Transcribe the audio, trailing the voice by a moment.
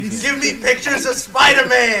Give me pictures of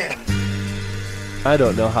Spider-Man. I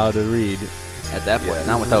don't know how to read. At that point,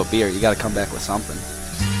 not without beer. You got to come back with something.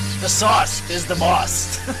 The sauce is the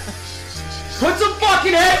boss. Put some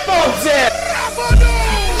fucking headphones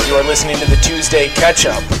in! You are listening to the Tuesday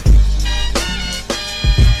Catch-Up.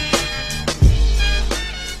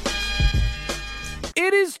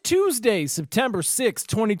 It is Tuesday, September 6,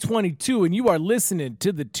 2022, and you are listening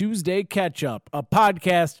to the Tuesday Catch-Up, a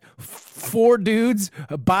podcast for dudes,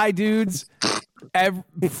 by dudes,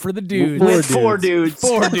 for the dudes. Four dudes.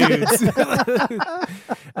 Four dudes.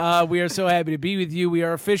 We are so happy to be with you. We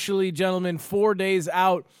are officially, gentlemen, 4 days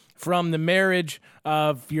out from the marriage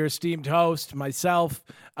of your esteemed host, myself.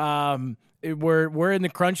 We're in the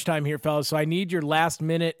crunch time here, fellas, so I need your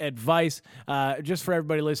last-minute advice. Just for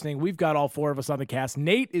everybody listening, we've got all four of us on the cast.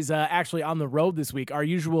 Nate is actually on the road this week. Our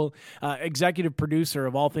usual executive producer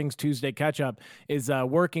of all things Tuesday Catch-Up is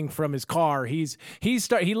working from his car. He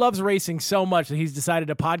loves racing so much that he's decided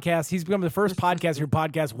to podcast. He's become the first podcaster who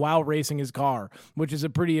podcasts while racing his car, which is a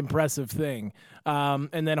pretty impressive thing.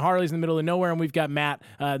 And then Harley's in the middle of nowhere, and we've got Matt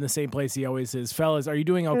in the same place he always is. Fellas, are you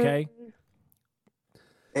doing okay?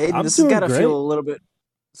 Aiden, this has got to feel a little bit.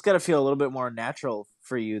 It's got to feel a little bit more natural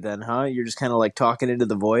for you, then, huh? You're just kind of like talking into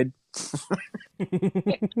the void.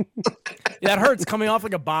 That hurts. Coming off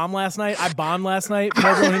like a bomb last night. I bombed last night.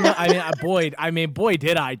 Boy,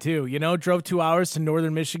 did I too. You know, drove 2 hours to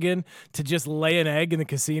northern Michigan to just lay an egg in the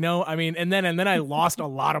casino. I mean, and then I lost a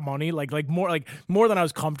lot of money, like more than I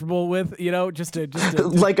was comfortable with. You know, just to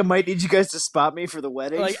like I might need you guys to spot me for the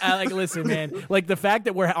wedding. Listen, man. Like the fact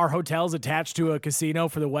that our hotel's attached to a casino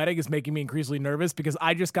for the wedding is making me increasingly nervous because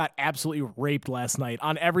I just got absolutely raped last night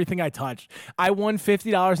on everything I touched. I won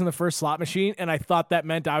 $50 in the first slot machine, and I thought that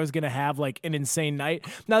meant I was going to have like an insane night.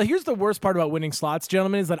 Now, here's the worst part about winning slots,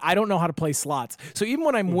 gentlemen, is that I don't know how to play slots. So even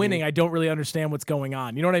when I'm winning, I don't really understand what's going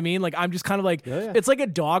on. You know what I mean? Like I'm just kind of like, It's like a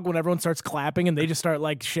dog when everyone starts clapping and they just start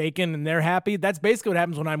like shaking and they're happy. That's basically what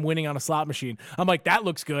happens when I'm winning on a slot machine. I'm like, that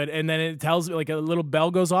looks good. And then it tells me like a little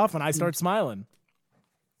bell goes off and I start smiling.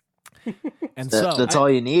 And that's all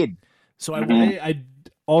you need. So I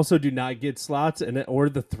also do not get slots or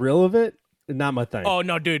the thrill of it. Not my thing. Oh,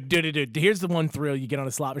 no, dude. Here's the one thrill you get on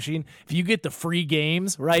a slot machine. If you get the free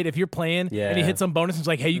games, right? If you're playing and you hit some bonus, it's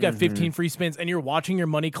like, hey, you got 15 free spins, and you're watching your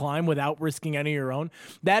money climb without risking any of your own.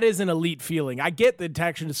 That is an elite feeling. I get the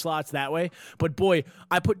attraction to slots that way, but boy,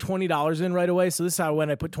 I put $20 in right away. So this is how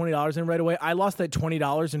I put $20 in right away. I lost that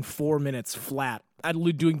 $20 in 4 minutes flat. I'd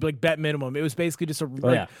doing like bet minimum. It was basically just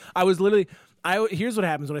I was literally. Here's what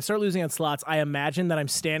happens when I start losing on slots. I imagine that I'm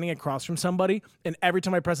standing across from somebody, and every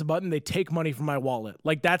time I press a button, they take money from my wallet.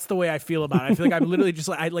 Like that's the way I feel about it. I feel like I'm literally just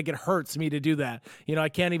like it hurts me to do that. You know, I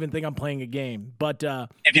can't even think I'm playing a game. But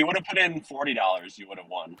if you would have put in $40, you would have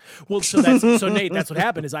won. Well, so Nate, that's what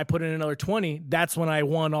happened. Is I put in another 20. That's when I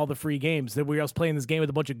won all the free games. That I was playing this game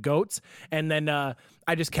with a bunch of goats, and then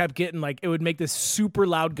I just kept getting like it would make this super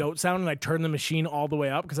loud goat sound, and I turned the machine all the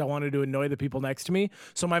way up because I wanted to annoy the people next to me.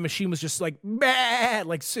 So my machine was just like. Bah!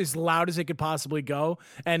 Like as loud as it could possibly go,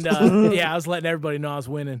 and I was letting everybody know I was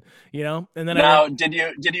winning, you know. And then did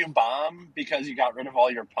you bomb because you got rid of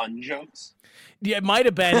all your pun jokes? Yeah, it might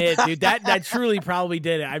have been it, dude. That truly probably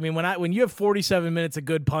did it. I mean, when you have 47 minutes of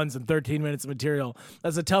good puns and 13 minutes of material,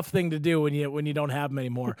 that's a tough thing to do when you don't have them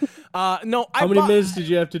anymore. How many minutes did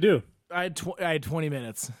you have to do? I had 20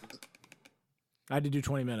 minutes. I had to do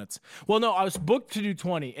 20 minutes. Well, no, I was booked to do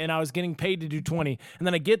 20, and I was getting paid to do 20. And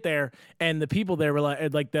then I get there, and the people there were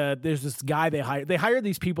there's this guy they hired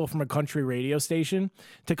these people from a country radio station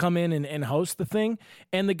to come in and host the thing.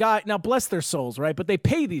 And the guy, now bless their souls, right? But they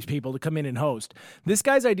pay these people to come in and host. This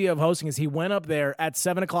guy's idea of hosting is he went up there at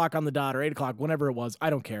 7 o'clock on the dot or 8 o'clock, whenever it was. I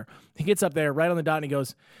don't care. He gets up there right on the dot, and he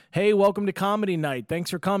goes, "Hey, welcome to Comedy Night.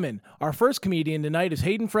 Thanks for coming. Our first comedian tonight is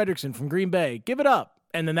Hayden Fredrickson from Green Bay. Give it up."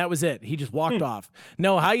 And then that was it. He just walked off.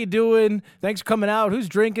 No, how you doing? Thanks for coming out. Who's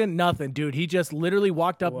drinking? Nothing, dude. He just literally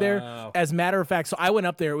walked up there as a matter of fact. So I went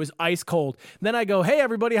up there. It was ice cold. Then I go, "Hey,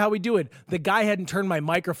 everybody, how we doing?" The guy hadn't turned my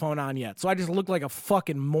microphone on yet. So I just looked like a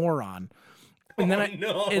fucking moron. And then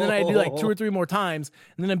I do like 2 or 3 more times,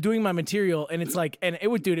 and then I'm doing my material, and it's like, and it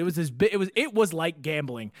was like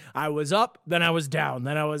gambling. I was up, then I was down,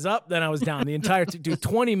 then I was up, then I was down. The entire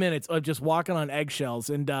 20 minutes of just walking on eggshells,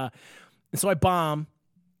 and so I bomb.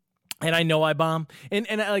 And I know I bomb, and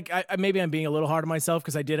maybe I'm being a little hard on myself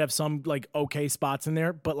because I did have some like okay spots in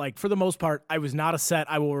there, but like for the most part, I was not a set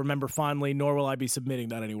I will remember fondly, nor will I be submitting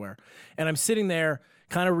that anywhere. And I'm sitting there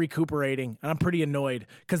kind of recuperating, and I'm pretty annoyed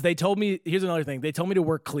because they told me, here's another thing, they told me to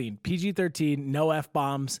work clean, PG-13, no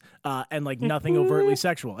F-bombs, and like nothing overtly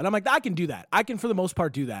sexual. And I'm like, I can do that. I can for the most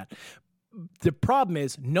part do that. the problem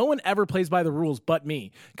is no one ever plays by the rules but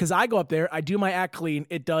me, because I go up there, I do my act clean,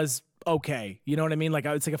 it does okay. You know what I mean? Like,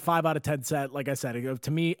 it's like a 5 out of 10 set. Like I said,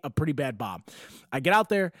 to me, a pretty bad bomb. I get out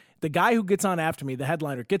there. The guy who gets on after me, the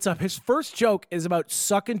headliner, gets up. His first joke is about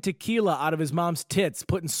sucking tequila out of his mom's tits,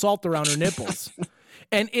 putting salt around her nipples.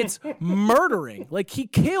 And it's murdering. Like, he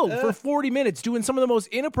killed for 40 minutes doing some of the most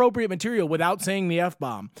inappropriate material without saying the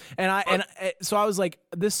F-bomb. So I was like,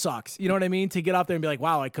 this sucks. You know what I mean? To get out there and be like,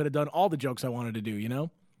 wow, I could have done all the jokes I wanted to do, you know?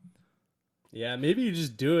 Yeah, maybe you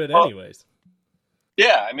just do it anyways.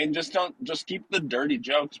 Yeah, I mean, just keep the dirty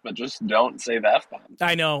jokes, but just don't say the F-bomb.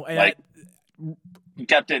 I know. And like, you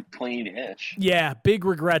kept it clean-ish. Yeah, big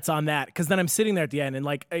regrets on that, because then I'm sitting there at the end, and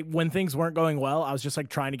like when things weren't going well, I was just like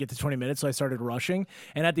trying to get to 20 minutes, so I started rushing.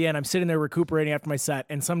 And at the end, I'm sitting there recuperating after my set,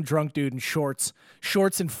 and some drunk dude in shorts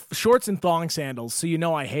and thong sandals. So you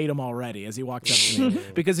know I hate him already as he walks up to me,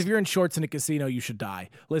 because if you're in shorts in a casino, you should die.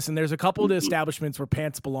 Listen, there's a couple of establishments where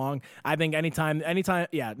pants belong. I think anytime.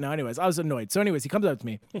 Yeah. No. Anyways, I was annoyed. So anyways, he comes up to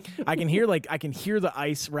me. I can hear the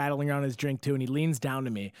ice rattling around his drink too, and he leans down to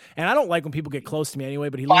me. And I don't like when people get close to me anyway,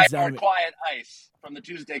 but he leans down to me. Quiet ice from the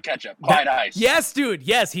Tuesday Ketchup. Quiet ice. Yes, dude.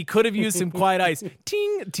 Yes, he could have used some quiet ice.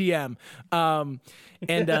 Ting, TM.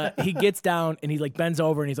 And he gets down and he like bends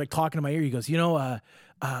over and he's like talking to my ear. He goes,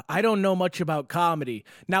 I don't know much about comedy.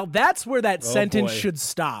 Now that's where that sentence should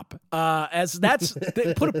stop. Put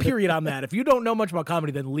a period on that. If you don't know much about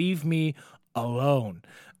comedy, then leave me alone.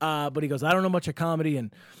 But he goes, I don't know much of comedy,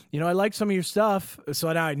 and I like some of your stuff.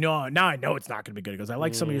 So now I know it's not going to be good. He goes, I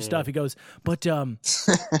like some of your stuff. He goes, but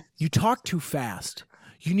you talk too fast.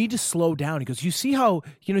 You need to slow down. He goes, you see how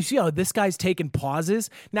this guy's taking pauses?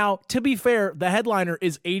 Now, to be fair, the headliner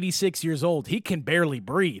is 86 years old. He can barely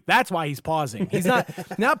breathe. That's why he's pausing. He's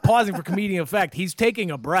not pausing for comedic effect. He's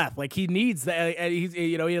taking a breath. Like he needs that.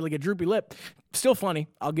 He had like a droopy lip. Still funny.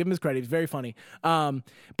 I'll give him his credit. He's very funny.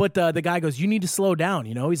 But the guy goes, you need to slow down.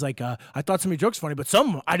 He's like, I thought some of your jokes were funny, but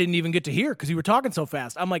some I didn't even get to hear because you were talking so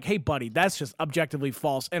fast. I'm like, hey, buddy, that's just objectively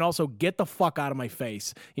false. And also, get the fuck out of my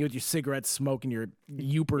face. With your cigarette smoking, your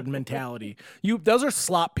Upert mentality. Those are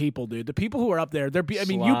slop people, dude. The people who are up there, the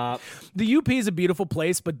UP is a beautiful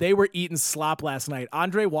place, but they were eating slop last night.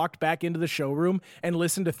 Andre walked back into the showroom and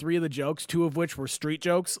listened to 3 of the jokes, 2 of which were street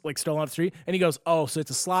jokes, like stolen off the street. And he goes, oh, so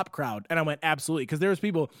it's a slop crowd. And I went, absolutely. Because there was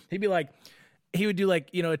people, he would do like,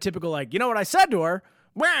 a typical like, you know what I said to her?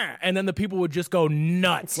 And then the people would just go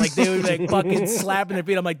nuts. Like they would like fucking slapping their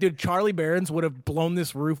feet. I'm like, dude, Charlie Barron's would have blown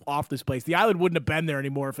this roof off this place. The island wouldn't have been there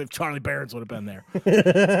anymore if Charlie Barron's would have been there.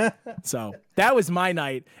 So that was my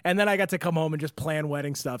night. And then I got to come home and just plan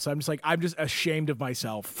wedding stuff. So I'm just ashamed of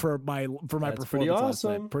myself for my performance. Pretty awesome. Last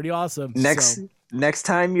night. Pretty awesome. Next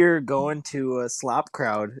time you're going to a slop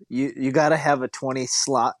crowd, you gotta have a 20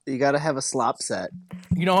 slop. You gotta have a slop set.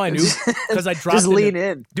 You know how I knew? Because I dropped just lean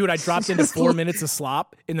in, dude. I dropped into 4 minutes of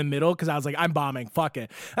slop in the middle because I was like, I'm bombing. Fuck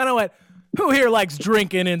it. And I went, who here likes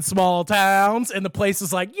drinking in small towns? And the place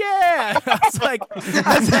was like, yeah.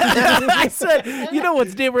 I said, you know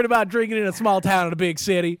what's different about drinking in a small town in a big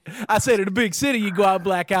city? I said, in a big city, you go out and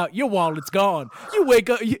black out, your wallet's gone. You wake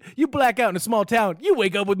up, you black out in a small town, you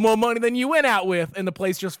wake up with more money than you went out with. And the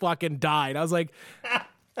place just fucking died. I was like,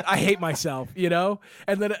 I hate myself, And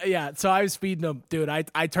then, so I was feeding them, dude. I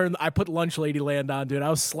put Lunch Lady Land on, dude. I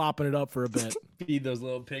was slopping it up for a bit. Feed those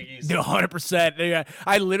little piggies. Dude, 100%. Yeah.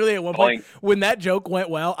 I literally at one point when that joke went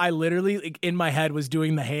well, I literally like, in my head was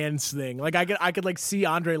doing the hands thing. Like I could like see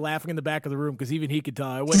Andre laughing in the back of the room because even he could tell.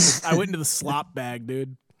 I went into the slop bag,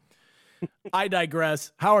 dude. I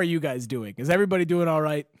digress. How are you guys doing? Is everybody doing all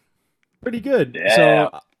right? Pretty good. Yeah. So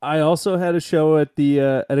I also had a show at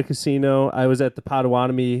at a casino. I was at the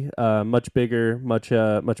Potawatomi, much bigger, much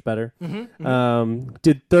better.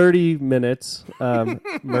 Did 30 minutes,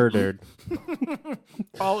 murdered.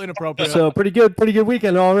 All inappropriate. So pretty good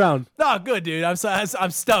weekend all around. Oh, good, dude. I'm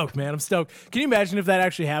stoked, man. I'm stoked. Can you imagine if that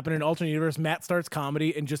actually happened in an alternate universe? Matt starts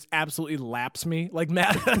comedy and just absolutely laps me, like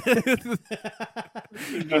Matt.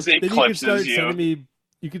 Just eclipses you.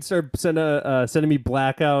 You could start sending me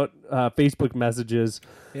blackout Facebook messages.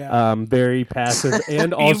 Yeah. Very passive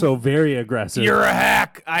and also very aggressive. You're a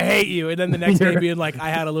hack. I hate you. And then the next day being like, I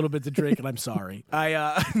had a little bit to drink and I'm sorry.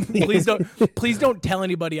 Please don't tell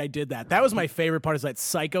anybody I did that. That was my favorite part, is that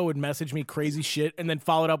Psycho would message me crazy shit and then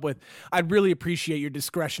followed up with, I'd really appreciate your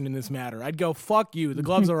discretion in this matter. I'd go, fuck you. The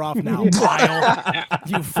gloves are off now, Kyle.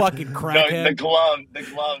 You fucking crackhead. No, the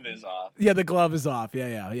glove is off. Yeah, the glove is off.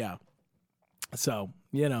 Yeah. So,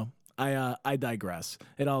 I digress.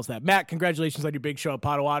 It all's that. Matt, congratulations on your big show at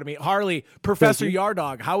Potawatomi. Harley, Professor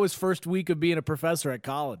Yardog, how was first week of being a professor at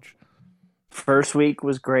college? First week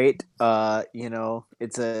was great.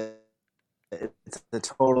 It's a it's a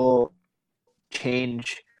total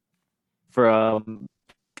change from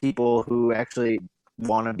people who actually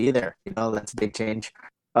want to be there. That's a big change.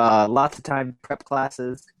 Lots of time prep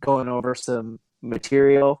classes, going over some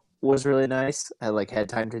material was really nice. I had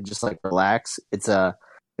time to just relax. It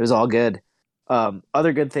was all good.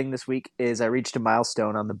 Other good thing this week is I reached a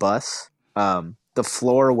milestone on the bus. The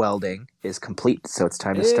floor welding is complete, so it's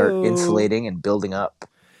time to start insulating and building up.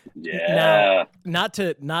 Yeah. Now,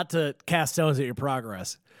 not to cast stones at your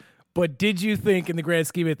progress, but did you think, in the grand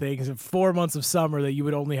scheme of things, in 4 months of summer, that you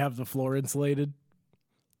would only have the floor insulated?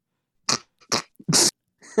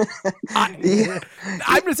 I'm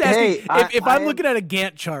just asking, if I'm looking at a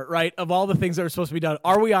Gantt chart, right, of all the things that are supposed to be done,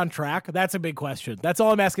 are we on track? That's a big question. That's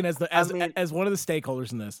all I'm asking as one of the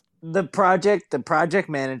stakeholders in this. The project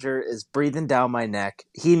manager is breathing down my neck.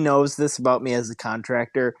 He knows this about me as a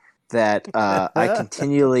contractor, that I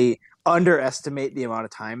continually underestimate the amount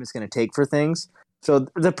of time it's going to take for things. So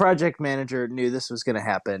the project manager knew this was going to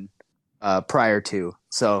happen prior to.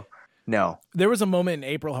 So no. There was a moment in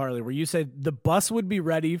April, Harley, where you said the bus would be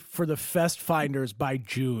ready for the Fest Finders by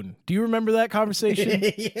June. Do you remember that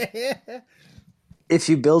conversation? Yeah. If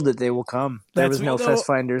you build it, they will come. There was no Fest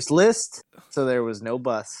Finders list, so there was no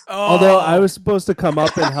bus. Oh. Although I was supposed to come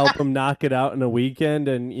up and help him knock it out in a weekend,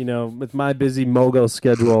 and with my busy Mogo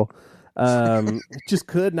schedule, just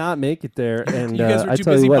could not make it there. And you guys were too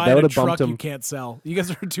busy buying a truck you can't sell. You guys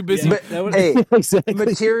were too busy. Yeah. Exactly.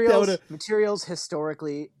 Materials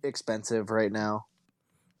historically expensive right now.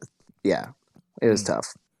 Yeah, it was tough.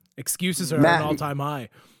 Excuses are at an all-time high.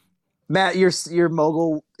 Matt, your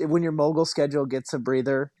Mogul, when your Mogul schedule gets a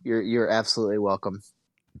breather, you're absolutely welcome.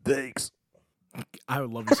 Thanks. I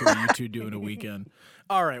would love to see what you two do in a weekend.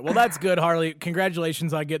 All right, well, that's good, Harley.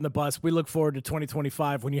 Congratulations on getting the bus. We look forward to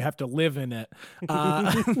 2025 when you have to live in it.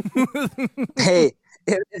 Hey,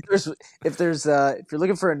 if you're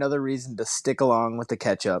looking for another reason to stick along with the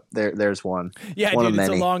catch up, there's one. Yeah, one dude, of it's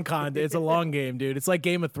many. it's a long game, dude. It's like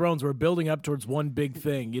Game of Thrones. We're building up towards one big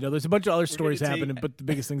thing. There's a bunch of other stories happening, but the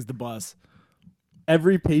biggest thing's the bus.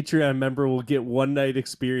 Every Patreon member will get one night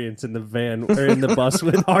experience in the van or in the bus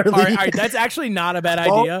with Harley. All right, that's actually not a bad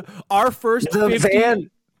idea. Our first 50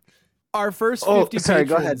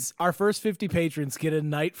 patrons, our first 50 patrons get a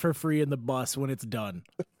night for free in the bus when it's done.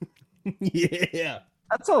 Yeah.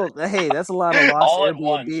 That's a lot of lost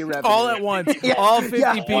Airbnb revenue. All at once. Yeah. All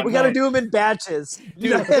 50 people. We got to do them in batches.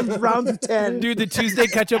 Dude, rounds of 10. Dude, the Tuesday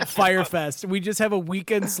Catch-Up Fire Fest. We just have a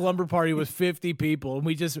weekend slumber party with 50 people,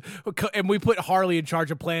 and we put Harley in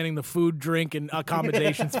charge of planning the food, drink, and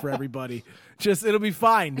accommodations for everybody. It'll be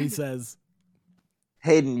fine, he says.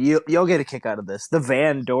 Hayden, you'll get a kick out of this. The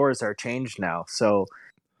van doors are changed now, so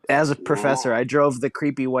as a professor, I drove the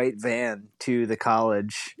creepy white van to the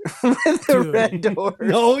college with the red doors.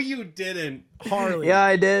 No, you didn't, Harley. Yeah,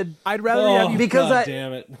 I did. I'd rather have you because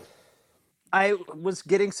damn it. I was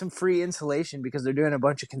getting some free insulation because they're doing a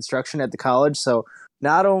bunch of construction at the college. So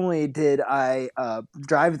not only did I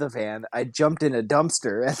drive the van, I jumped in a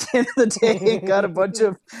dumpster at the end of the day and got a bunch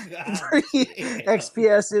of free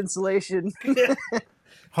XPS insulation.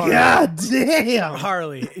 Harley. God damn,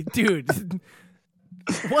 Harley, dude.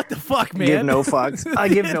 What the fuck, man? Give no fucks. I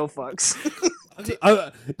give no fucks.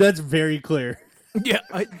 That's very clear. Yeah.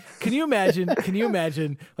 Can you imagine,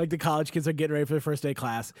 like, the college kids are getting ready for their first day of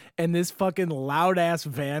class, and this fucking loud-ass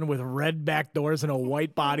van with red back doors and a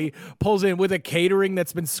white body pulls in with a catering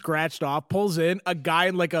that's been scratched off, pulls in, a guy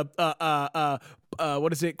in, like,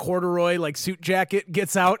 what is it, corduroy, like, suit jacket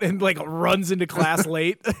gets out and, like, runs into class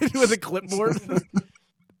late with a clipboard.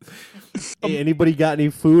 Hey, anybody got any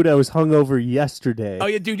food? I was hungover yesterday. Oh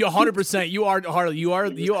yeah, dude, 100%. You are Harley. You are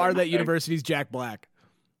that university's Jack Black.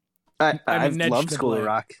 I love School of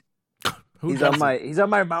Rock. He's on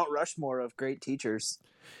my Mount Rushmore of great teachers.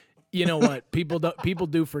 You know what? People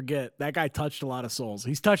do forget that guy touched a lot of souls.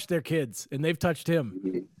 He's touched their kids, and they've touched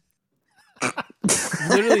him.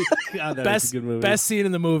 Literally, God, best scene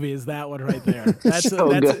in the movie is that one right there. That's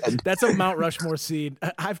a Mount Rushmore scene.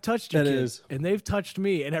 I've touched your kids, and they've touched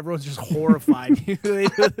me, and everyone's just horrified.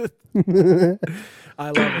 I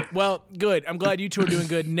love it. Well, good. I'm glad you two are doing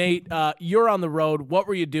good. Nate, you're on the road. What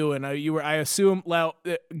were you doing? I assume, well,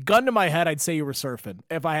 gun to my head, I'd say you were surfing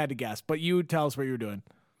if I had to guess. But you tell us what you were doing.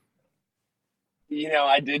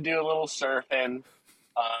 I did do a little surfing.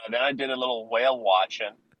 Then I did a little whale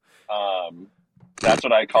watching. That's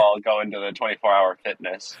what I call going to the 24-hour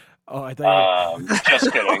fitness. Oh, I thought.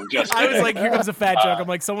 Just kidding. I was like, here comes a fat joke. I'm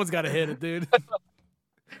like, someone's got to hit it, dude.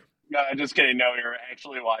 No, just kidding. No, we were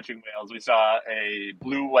actually watching whales. We saw a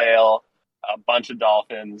blue whale, a bunch of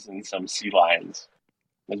dolphins, and some sea lions.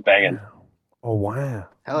 It was banging. Oh wow.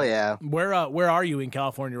 Hell yeah. Where are you in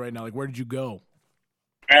California right now? Like, where did you go?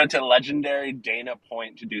 We went to legendary Dana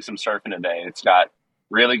Point to do some surfing today. It's got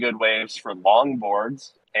really good waves for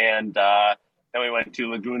longboards, and then we went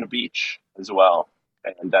to Laguna Beach as well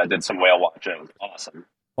and did some whale watching. It was awesome.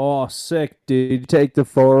 Oh, sick, dude. You take the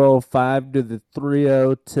 405 to the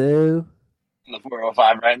 302. The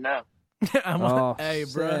 405 right now. Hey,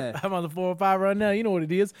 bro, I'm on the 405 right now. You know what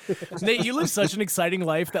it is. Nate, you live such an exciting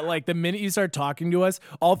life that, like, the minute you start talking to us,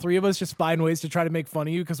 all three of us just find ways to try to make fun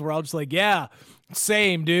of you because we're all just like, yeah,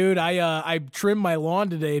 same, dude. I trimmed my lawn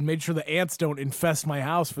today and made sure the ants don't infest my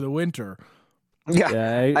house for the winter.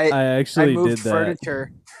 Yeah, I actually moved did that.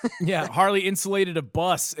 furniture. Yeah, Harley insulated a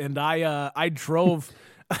bus, and I drove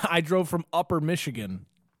from Upper Michigan.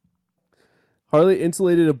 Harley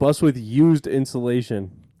insulated a bus with used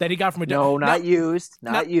insulation. That he got from a not used.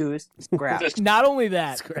 Scrapped. Not only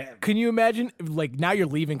that, can you imagine, like, now you're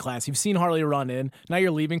leaving class. You've seen Harley run in. Now you're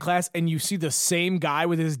leaving class, and you see the same guy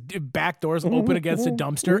with his back doors open against a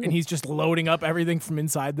dumpster, and he's just loading up everything from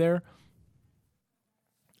inside there.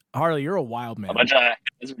 Harley, you're a wild man. A bunch of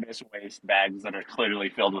hazardous waste bags that are clearly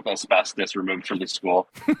filled with asbestos removed from the school.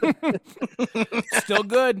 Still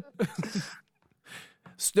good.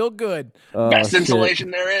 Still good. Best insulation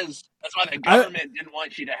there is. That's why the government didn't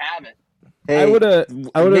want you to have it. Hey, I would have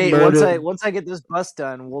murdered. once I get this bus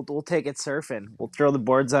done, we'll take it surfing. We'll throw the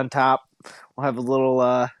boards on top. We'll have a little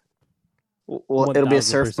it'll be a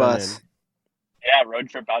surf bus. Yeah, road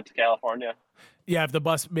trip out to California. Yeah, if the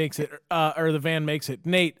bus makes it, or the van makes it.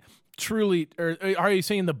 Nate, truly, or are you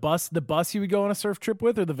saying the bus you would go on a surf trip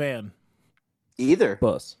with, or the van? Either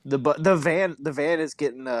Bus. The van is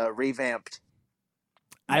getting revamped.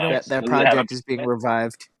 That project project is being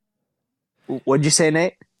revived. What'd you say,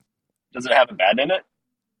 Nate? Does it have a bed in it?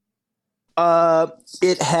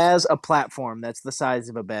 It has a platform that's the size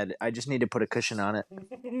of a bed. I just need to put a cushion on it.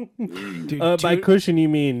 Dude, By cushion, you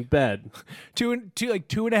mean bed?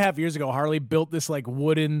 2.5 years ago, Harley built this like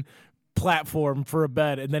wooden platform for a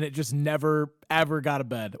bed, and then it just never ever got a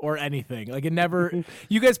bed or anything. Like, it never.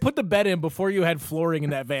 You guys put the bed in before you had flooring in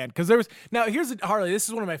that van, because there was. Now here's Harley. This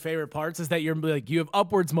is one of my favorite parts, is that you're like, you have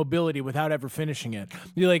upwards mobility without ever finishing it.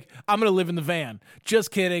 You're like, I'm gonna live in the van.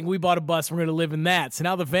 Just kidding. We bought a bus. We're gonna live in that. So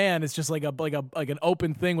now the van is just like an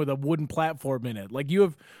open thing with a wooden platform in it. Like, you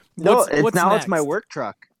have. What's next? It's my work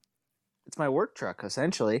truck. It's my work truck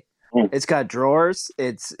essentially. It's got drawers.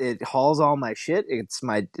 It hauls all my shit. It's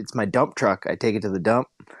my dump truck. I take it to the dump.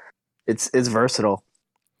 It's versatile.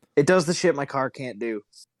 It does the shit my car can't do.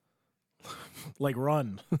 Like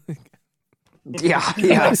run.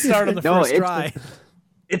 Yeah. Start on the first try.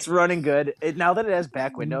 It's running good. Now that it has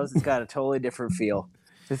back windows, it's got a totally different feel.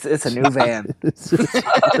 It's a new van.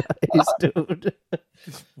 Nice, dude.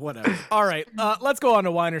 Whatever. All right, let's go on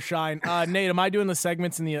to Wine or Shine. Nate, am I doing the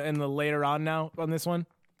segments in the later on now on this one?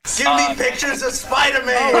 Give me pictures of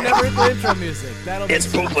Spider-Man. Oh, we never hit the intro music.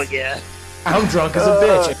 It's poop again. I'm drunk as a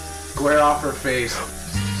bitch. Square off her face.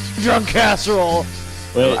 Drunk casserole.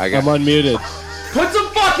 Wait, I'm unmuted. Put some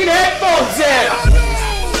fucking headphones in!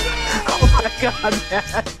 Oh my god,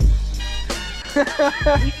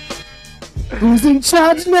 man. Who's in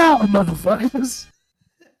charge now, motherfuckers?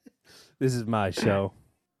 This is my show.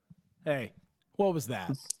 Hey, what was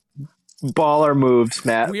that? Baller moves,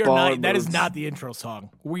 Matt. We are Baller not. That is moves. not the intro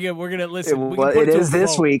song. We're gonna listen. It is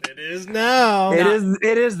this week. It is now. It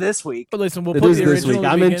is this week. But listen, we'll It put is the this original week.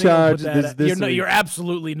 at I'm the in beginning and charge. put that- This week. You're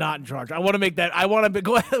absolutely not in charge. I want to make that. I want to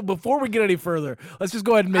go ahead, before we get any further. Let's just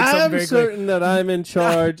go ahead and make something I'm very clear. certain that I'm in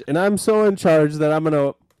charge, and I'm so in charge that I'm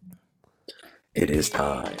gonna. It is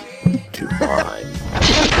time to wine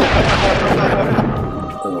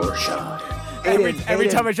or shine. Every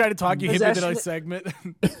time I try to talk, you hit me with another Possession- segment.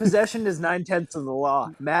 Possession is 9/10 of the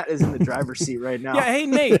law. Matt is in the driver's seat right now. Yeah. Hey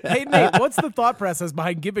Nate. What's the thought process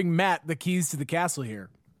behind giving Matt the keys to the castle here?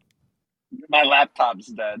 My laptop's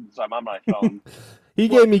dead, so I'm on my phone. He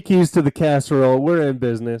gave me keys to the casserole. We're in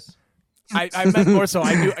business. I meant more so.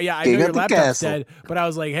 I knew. Yeah, I King know of your the laptop's castle. dead, but I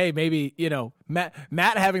was like, hey, maybe Matt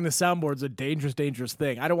having the soundboard's a dangerous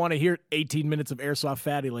thing. I don't want to hear 18 minutes of Airsoft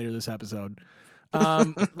Fatty later this episode. I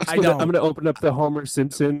don't. I'm gonna open up the Homer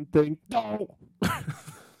Simpson thing. No.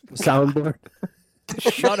 Soundboard.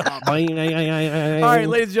 Shut up. All All right,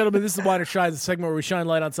 ladies and gentlemen, this is Wine or Shine, the segment where we shine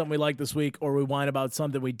light on something we liked this week, or we whine about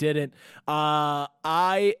something we didn't. I'm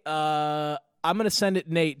gonna send it,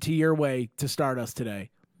 Nate, to your way to start us today.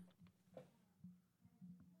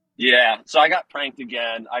 Yeah, so I got pranked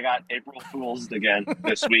again. I got April Fool's again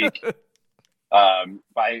this week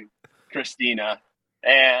by Christina,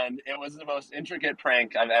 and it was the most intricate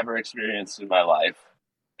prank I've ever experienced in my life.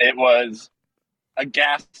 It was a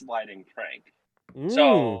gaslighting prank.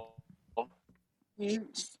 So he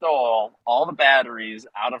stole all the batteries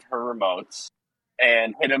out of her remotes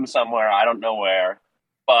and hid them somewhere, I don't know where.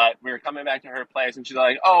 But we were coming back to her place, and she's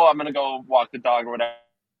like, "Oh, I'm gonna go walk the dog or whatever.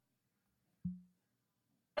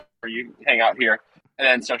 You hang out here." And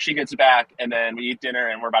then so she gets back, and then we eat dinner,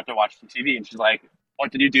 and we're about to watch some TV, and she's like,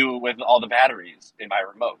 "What did you do with all the batteries in my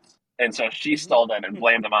remotes?" And so she stole them and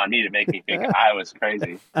blamed them on me to make me think I was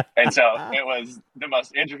crazy. And so it was the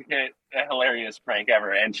most intricate, hilarious prank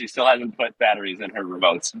ever. And she still hasn't put batteries in her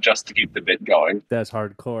remotes just to keep the bit going. That's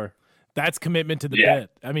hardcore. That's commitment to the bit.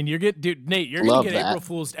 I mean, Nate, you're going to get April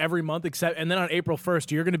Fools every month, and then on April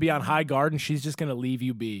 1st, you're going to be on high guard, and she's just going to leave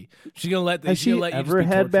you be. She's going to let. Has she ever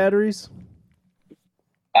had batteries?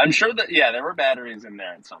 I'm sure that there were batteries in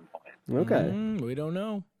there at some point. Okay, we don't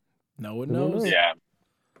know. No one knows. Yeah.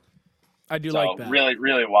 I do like that. Really,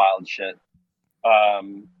 really wild shit.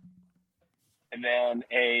 And then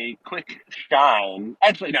a quick shine.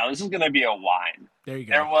 Actually, no, this is going to be a wine. There you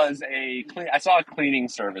go. There was I saw a cleaning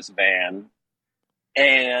service van,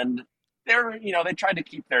 and they tried to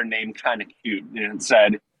keep their name kind of cute, and it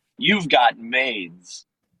said, "You've got maids."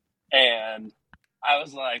 And I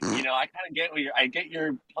was like, I kind of get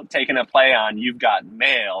you're taking a play on "You've got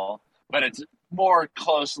mail," but it's more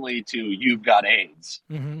closely to "You've got AIDS."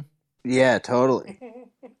 Mm-hmm. Yeah, totally.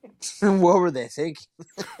 What were they thinking?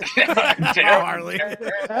 Harley.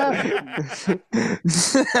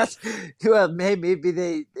 Well,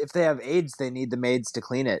 maybe if they have AIDS, they need the maids to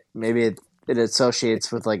clean it. Maybe it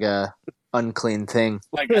associates with like a unclean thing.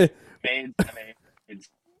 Like a maids.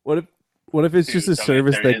 What if it's just a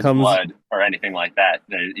service that comes blood or anything like that?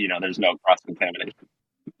 There's no cross contamination.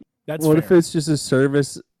 What if it's just a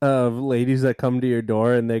service of ladies that come to your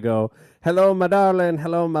door and they go, "Hello, my darling.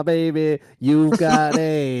 Hello, my baby. You've got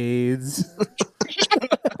AIDS."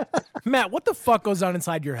 Matt, what the fuck goes on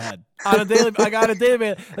inside your head on a daily? Like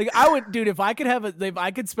I would, dude. If I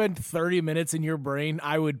could spend 30 minutes in your brain,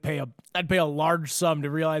 I'd pay a large sum to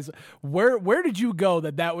realize where did you go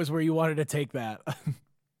that was where you wanted to take that.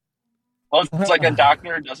 Well, it's like a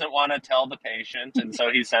doctor doesn't want to tell the patient, and so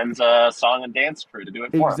he sends a song and dance crew to do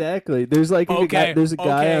it for him. Exactly. There's like a guy on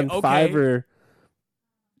Fiverr.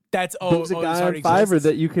 There's a guy on Fiverr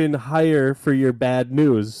that you can hire for your bad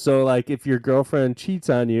news. So, like, if your girlfriend cheats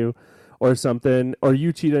on you or something, or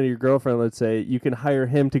you cheat on your girlfriend, let's say, you can hire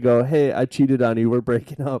him to go, "Hey, I cheated on you. We're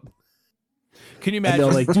breaking up." Can you imagine?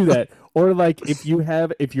 And they'll like do that. Or like if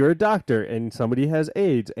you're a doctor and somebody has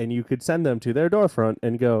AIDS, and you could send them to their doorfront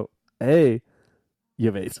and go, "Hey, you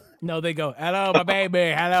have AIDS." No, they go, "Hello, my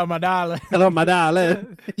baby. Hello, my darling. Hello, my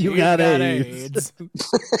darling. You got AIDS."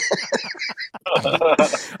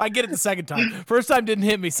 I get it the second time. First time didn't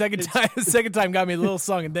hit me. Second time got me a little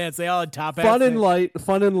song and dance. They all had top fun and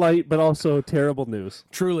light, but also terrible news.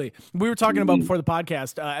 Truly, we were talking about before the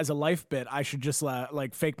podcast as a life bit. I should just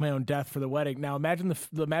like fake my own death for the wedding. Now imagine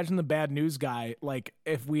the bad news guy. Like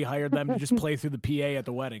if we hired them to just play through the PA at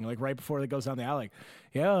the wedding, like right before it goes down the alley.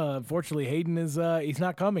 Yeah, unfortunately, Hayden is he's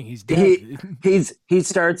not coming. He's dead. He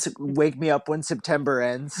starts "Wake Me Up When September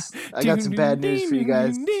Ends." I got some bad news for you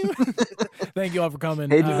guys. Thank you all for coming.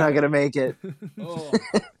 Hayden's not gonna make it.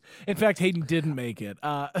 In fact, Hayden didn't make it.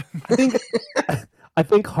 I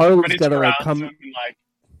think Harley's gotta like come. Like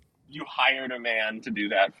you hired a man to do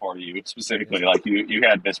that for you specifically. Like you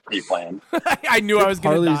had this pre-planned. I knew I was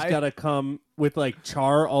gonna die. Harley's gotta come with like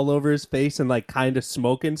char all over his face and like kind of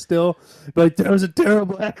smoking still. But like, that was a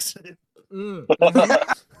terrible accident.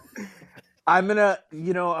 I'm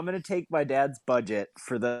gonna take my dad's budget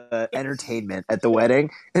for the entertainment at the wedding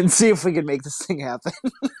and see if we can make this thing happen.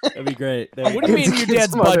 That'd be great. What do you mean your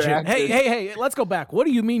dad's budget? Hey, let's go back. What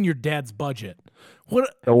do you mean your dad's budget? What?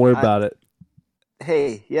 Don't worry about it.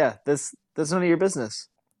 Hey, yeah, that's none of your business.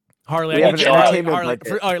 Harley, all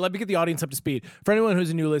right, let me get the audience up to speed. For anyone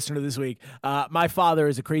who's a new listener this week, my father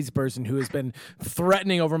is a crazy person who has been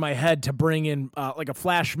threatening over my head to bring in like a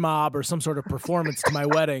flash mob or some sort of performance to my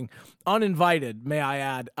wedding, uninvited, may I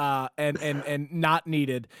add, and not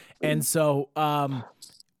needed. And so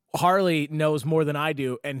Harley knows more than I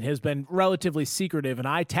do and has been relatively secretive, and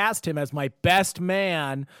I tasked him as my best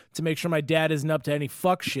man to make sure my dad isn't up to any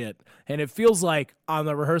fuck shit. And it feels like on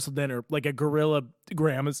the rehearsal dinner, like a gorilla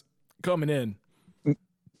gram is coming in.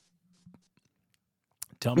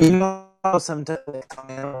 Tell me. You know, sometimes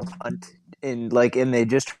animals hunt and they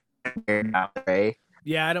just right?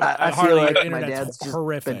 Yeah, I don't. I feel like my dad's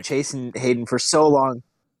just been chasing Hayden for so long.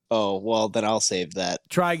 Oh, well, then I'll save that.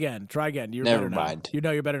 Try again. You're Never better mind.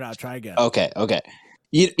 Now. You're better now. Try again. Okay.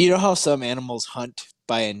 You know how some animals hunt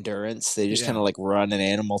by endurance. They just Yeah. kind of like run an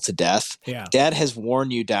animal to death. Yeah. Dad has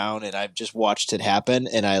worn you down, and I've just watched it happen.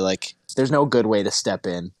 And there's no good way to step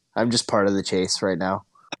in. I'm just part of the chase right now.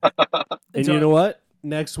 And you know what?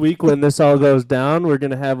 Next week when this all goes down, we're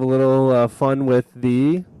gonna have a little fun with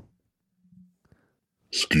the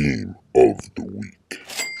Scheme of the week.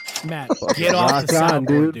 Matt, get off the rock on,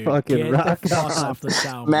 soundboard, dude. Fucking get rock the fuck on. off the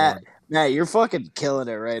soundboard. Matt, you're fucking killing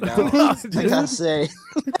it right now. Thanks, I gotta say.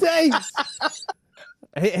 Thanks.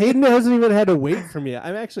 Hayden hasn't even had to wait for me.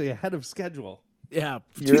 I'm actually ahead of schedule. Yeah,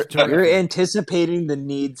 You're anticipating the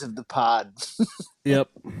needs of the pod. Yep.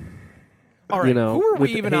 All right, You know, who are we with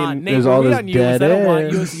even Hayden, on? Nate, there's were all we this on you? Was dead that a wine?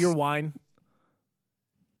 air. Was your wine?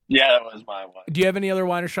 Yeah, that was my one. Do you have any other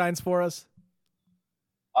wine or shines for us?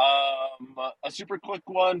 A super quick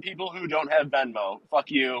one. People who don't have Venmo,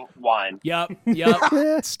 fuck you, wine. Yep.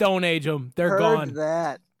 Stone age them. They're Heard gone.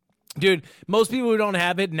 that. Dude, most people who don't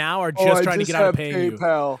have it now are just trying to get out of paying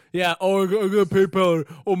PayPal. you. Yeah. Oh, I got PayPal.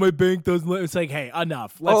 Oh, my bank doesn't let. It's like, hey,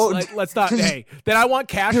 enough. Let's not. Hey, then I want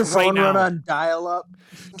cash Your right phone now. run on dial-up.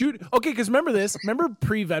 Dude, okay, because remember this. Remember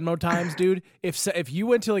pre-Venmo times, dude? If you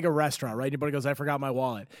went to like a restaurant, right? Anybody goes, I forgot my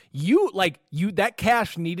wallet. That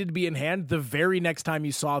cash needed to be in hand the very next time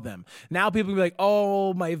you saw them. Now people can be like,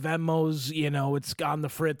 oh, my Venmo's, it's on the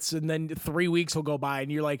fritz, and then 3 weeks will go by, and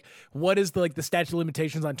you're like, what is the statute of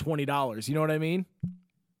limitations on $20? You know what I mean?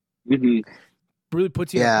 Mm-hmm. Really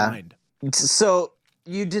puts you in a bind. So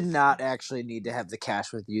you did not actually need to have the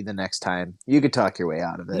cash with you the next time. You could talk your way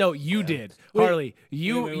out of it. No, you did, Wait. Harley.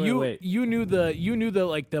 You Wait. you knew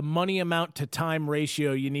the money amount to time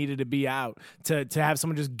ratio you needed to be out to have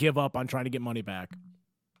someone just give up on trying to get money back.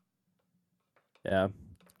 Yeah.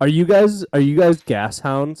 Are you guys gas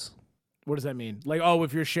hounds? What does that mean? Like, oh,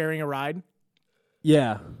 if you're sharing a ride?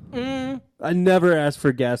 Yeah. I never ask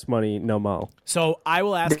for gas money, no mo. So I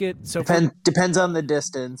will ask it. So Depends on the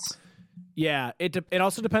distance. yeah, it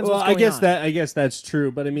also depends. Well, what's I going on. guess that's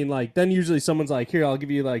true, but I mean, like, then usually someone's like, "Here, I'll give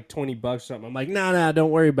you like $20 or something." I'm like, "Nah,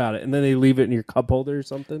 don't worry about it," and then they leave it in your cup holder or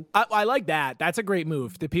something. I like that. That's a great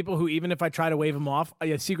move. The people who, even if I try to wave them off,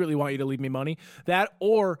 I secretly want you to leave me money. That,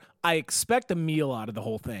 or I expect a meal out of the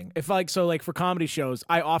whole thing. If for comedy shows,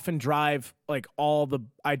 I often drive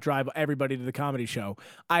I drive everybody to the comedy show.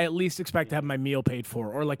 I at least expect to have my meal paid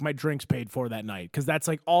for or like my drinks paid for that night, because that's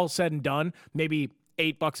like all said and done, maybe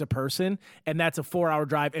 $8 a person, and that's a 4-hour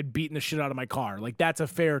drive and beating the shit out of my car. Like, that's a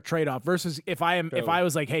fair trade-off versus if I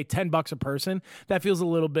was like, hey, $10 a person, that feels a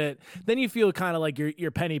little bit, then you feel kind of like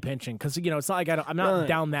you're penny pinching, because it's not like I'm not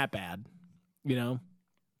down that bad,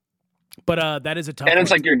 but that is a tough And it's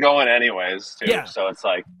one. like you're going anyways, too. Yeah. So it's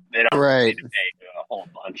like they don't need to pay a whole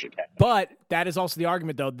bunch of cash. But that is also the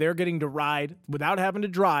argument, though. They're getting to ride without having to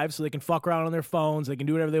drive, so they can fuck around on their phones. They can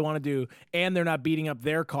do whatever they want to do, and they're not beating up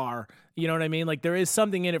their car. You know what I mean? Like, there is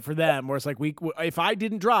something in it for them where it's like, if I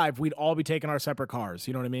didn't drive, we'd all be taking our separate cars.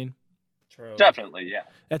 You know what I mean? True. Definitely, yeah.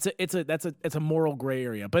 It's a moral gray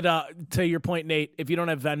area. But to your point, Nate, if you don't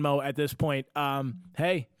have Venmo at this point,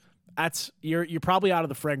 hey, you're probably out of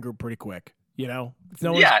the friend group pretty quick. And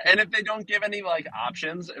if they don't give any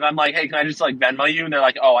options, if I'm like, hey, can I just Venmo you? And they're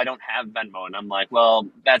like, oh, I don't have Venmo, and I'm like, well,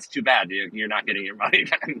 that's too bad. You're not getting your money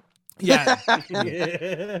then. Yeah.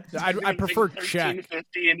 I prefer check.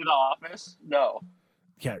 $13.50 into the office? No.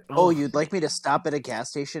 Yeah. Oh, you'd like me to stop at a gas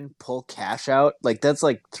station, pull cash out? Like, that's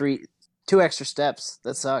like 2 extra steps.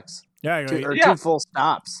 That sucks. Yeah. 2 full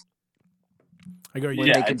stops. I go.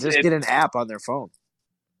 When they can just get an app on their phone.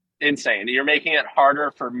 Insane. You're making it harder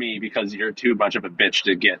for me because you're too much of a bitch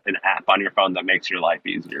to get an app on your phone that makes your life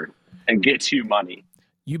easier and gets you money.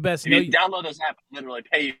 You best if know. You download this app, and literally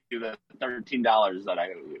pay you the $13 that I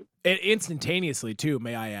owe you. And instantaneously too,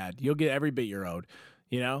 may I add. You'll get every bit you're owed.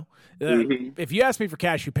 If you ask me for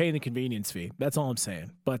cash, you're paying the convenience fee. That's all I'm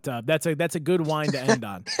saying. But that's a good wine to end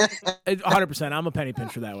on. 100%. I'm a penny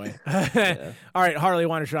pincher that way. All right, Harley,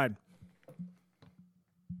 wine or shine?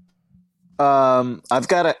 I've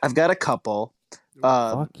got a couple.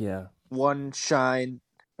 Fuck yeah. One shine,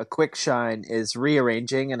 a quick shine, is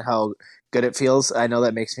rearranging and how good it feels. I know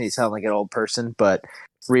that makes me sound like an old person, but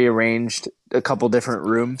rearranged a couple different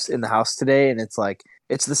rooms in the house today, and it's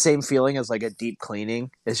the same feeling as like a deep cleaning.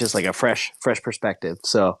 It's just like a fresh perspective.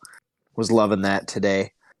 So was loving that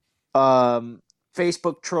today.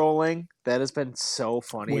 Facebook trolling, that has been so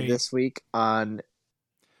funny this week on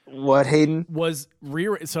what, Hayden?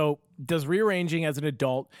 So does rearranging as an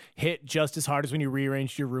adult hit just as hard as when you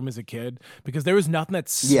rearranged your room as a kid? Because there was nothing that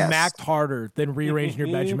smacked harder than rearranging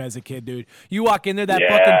your bedroom as a kid, dude. You walk in there, that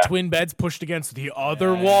fucking twin bed's pushed against the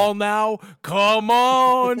other wall now. Come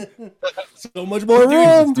on. So much more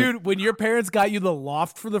room. Dude, when your parents got you the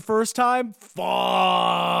loft for the first time,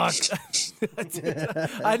 fuck.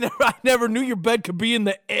 I never knew your bed could be in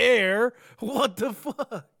the air. What the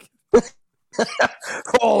fuck?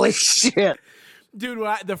 Holy shit. Dude,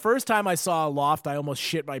 the first time I saw a loft, I almost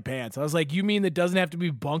shit my pants. I was like, you mean it doesn't have to be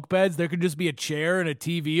bunk beds? There could just be a chair and a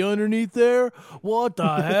TV underneath there? What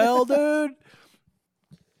the hell, dude?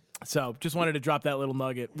 So, just wanted to drop that little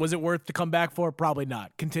nugget. Was it worth to come back for? Probably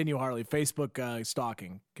not. Continue, Harley. Facebook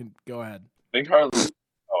stalking. Go ahead. I think Harley.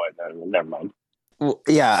 Oh, never mind. Well,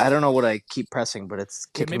 yeah, I don't know what I keep pressing, but it's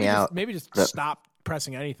kicking me out. Maybe just stop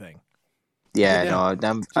pressing anything. Yeah, no,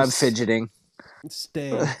 I'm fidgeting.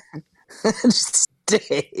 Stay. Just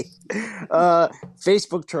stay.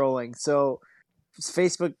 Facebook trolling. So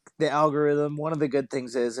Facebook, the algorithm, one of the good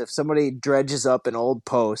things is if somebody dredges up an old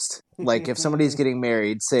post, like if somebody's getting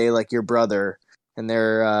married, say like your brother, and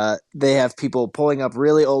they have people pulling up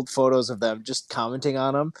really old photos of them, just commenting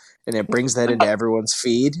on them, and it brings that into everyone's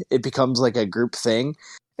feed. It becomes like a group thing.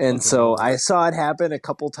 And so I saw it happen a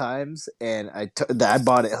couple times, and I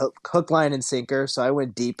bought it hook, line, and sinker. So I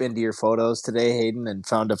went deep into your photos today, Hayden, and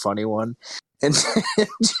found a funny one, and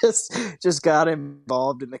just got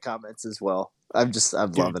involved in the comments as well. I'm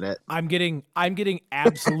loving it. I'm getting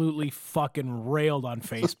absolutely fucking railed on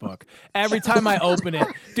Facebook every time I open it,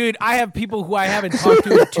 dude. I have people who I haven't talked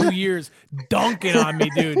to in 2 years dunking on me,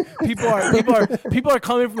 dude. People are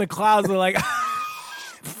coming from the clouds. They're like.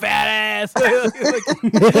 Fat ass.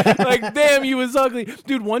 like, damn, you was ugly.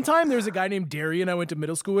 Dude, one time there was a guy named Darian I went to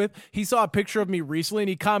middle school with. He saw a picture of me recently and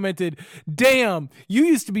he commented, damn, you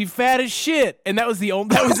used to be fat as shit. And that was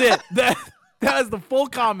it. That was the full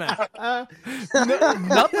comment.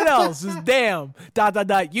 Nothing else. Just damn. ...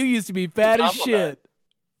 You used to be fat as shit.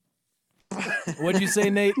 What'd you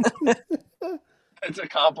say, Nate? It's a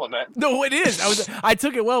compliment. No, it is. I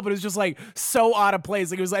took it well, but it was just like so out of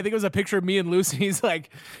place. Like I think it was a picture of me and Lucy. He's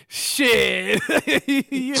like, shit.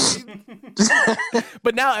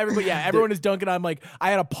 But now everyone is dunking. I'm like,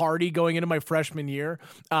 I had a party going into my freshman year.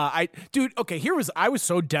 I was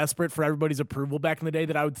so desperate for everybody's approval back in the day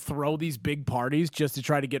that I would throw these big parties just to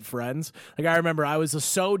try to get friends. Like I remember I was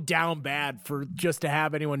so down bad for just to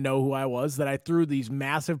have anyone know who I was that I threw these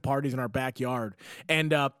massive parties in our backyard.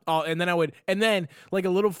 And then like a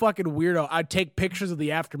little fucking weirdo, I'd take pictures of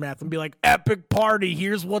the aftermath and be like, epic party,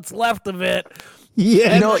 here's what's left of it.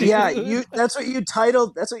 Yeah. No, yeah, that's what you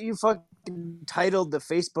fucking titled the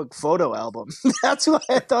Facebook photo album. That's what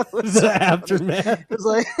I thought it was. The aftermath. It was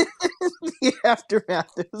like the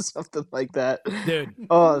aftermath. It was something like that. Dude.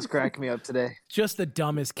 Oh, it's cracking me up today. Just the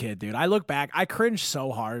dumbest kid, dude. I look back, I cringe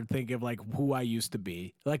so hard thinking of like who I used to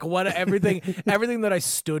be. Like what everything that I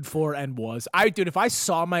stood for and was. Dude, if I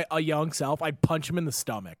saw a young self, I'd punch him in the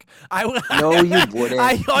stomach. No, you wouldn't.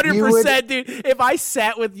 I 100%, dude. If I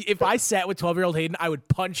sat with 12-year-old Hayden, I would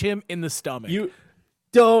punch him in the stomach. You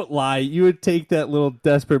don't lie. You would take that little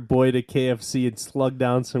desperate boy to KFC and slug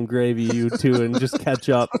down some gravy, you two, and just catch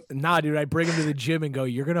up. Nah, dude, I bring him to the gym and go,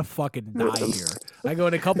 you're going to fucking die here. I go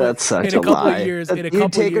in a couple That's such in a couple lie. of years. You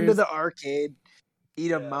take him to the arcade,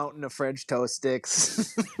 eat a mountain of French toast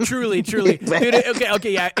sticks. Truly. Dude,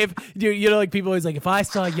 okay, yeah. If like people always like, if I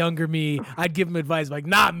saw younger me, I'd give him advice. I'm like,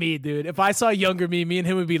 not me, dude. If I saw younger me and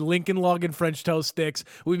him would be Lincoln logging French toast sticks.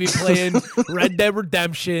 We'd be playing Red Dead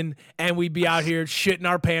Redemption, and we'd be out here shitting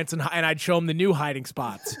our pants, and I'd show him the new hiding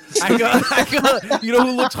spots. I go, you know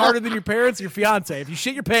who looks harder than your parents? Your fiance. If you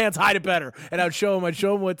shit your pants, hide it better. And I'd show him what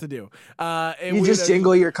to do. You just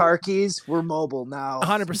jingle your car keys. We're mobile now.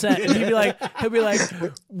 100%. And he'll be like,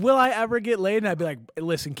 will I ever get laid? And I'd be like,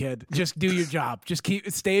 listen, kid, just do your job. Just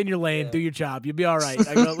stay in your lane, do your job. You'll be all right.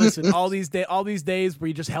 I go, listen, all these days where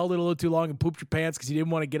you just held it a little too long and pooped your pants because you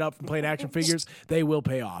didn't want to get up from playing action figures, they will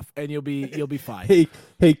pay off, and you'll be fine. Hey,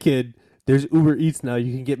 kid. There's Uber Eats now.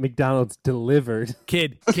 You can get McDonald's delivered.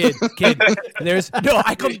 Kid. Dude, can you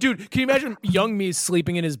imagine young me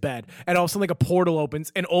sleeping in his bed and all of a sudden like a portal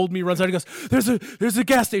opens and old me runs out and goes, there's a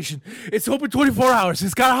gas station. It's open 24 hours.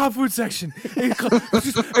 It's got a hot food section. You're not going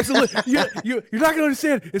to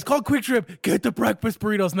understand. It's called Quick Trip. Get the breakfast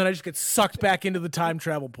burritos. And then I just get sucked back into the time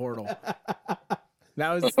travel portal.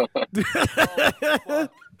 That was...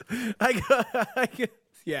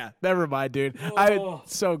 Yeah, never mind, dude.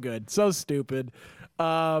 So good. So stupid.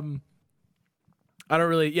 I don't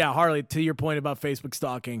really, Harley, to your point about Facebook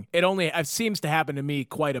stalking, it seems to happen to me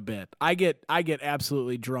quite a bit. I get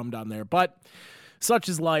absolutely drummed on there, but such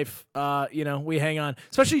is life. We hang on.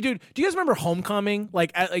 Especially, dude, do you guys remember Homecoming?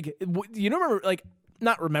 You don't remember,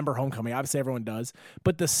 not remember Homecoming. Obviously, everyone does.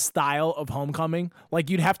 But the style of Homecoming,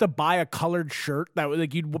 you'd have to buy a colored shirt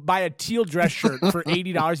that you'd buy a teal dress shirt for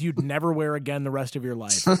 $80 you'd never wear again the rest of your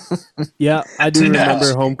life. Yeah, I do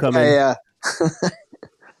remember Homecoming. Yeah.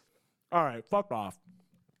 All right, fuck off.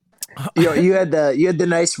 You had the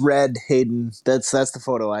nice red, Hayden. That's the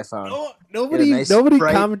photo I found. Oh, nobody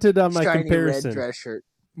bright, commented on my shiny comparison. red dress shirt.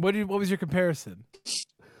 What was your comparison?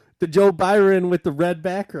 The Joe Byron with the red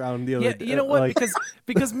background. The other, you know what?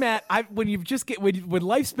 Because Matt, when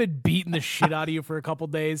life's been beating the shit out of you for a couple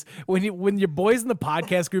days, when your boys in the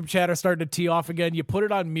podcast group chat are starting to tee off again, you put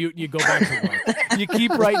it on mute and you go back to work. You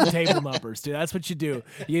keep writing table numbers, dude. That's what you do.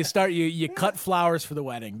 You cut flowers for the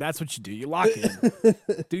wedding. That's what you do. You lock in.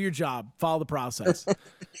 Do your job. Follow the process.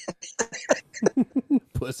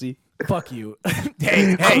 Pussy. Fuck you.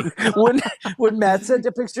 Hey. When Matt sent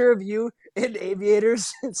a picture of you in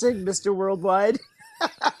aviators saying Mr. Worldwide.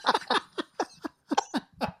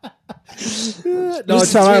 No,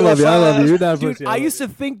 Tom, I love you. You're not dude, pussy. I used to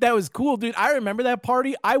think that was cool, dude. I remember that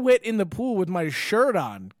party. I went in the pool with my shirt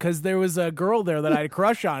on because there was a girl there that I had a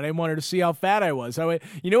crush on and wanted to see how fat I was. So I went,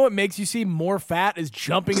 you know what makes you seem more fat is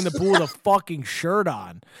jumping in the pool with a fucking shirt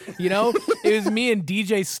on. It was me and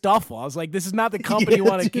DJ Stuffle. I was like, this is not the company you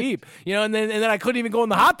want to keep. And then I couldn't even go in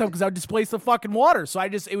the hot tub because I would displace the fucking water. So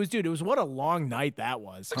it was what a long night that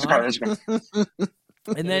was. Huh?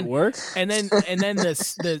 And then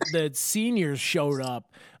the seniors showed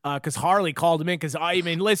up because Harley called him in because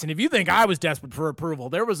listen, if you think I was desperate for approval,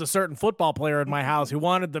 there was a certain football player in my house who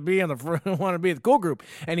wanted to be in the cool group,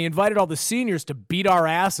 and he invited all the seniors to beat our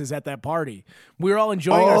asses at that party. We were all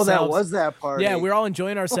enjoying ourselves. Oh, that was that party. Yeah, we were all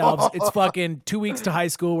enjoying ourselves. It's fucking 2 weeks to high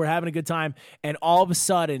school. We're having a good time, and all of a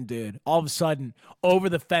sudden, over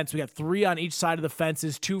the fence, we got 3 on each side of the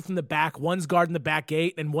fences, 2 from the back. One's guarding the back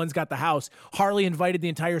gate, and one's got the house. Harley invited the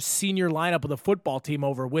entire senior lineup of the football team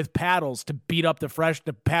over with paddles to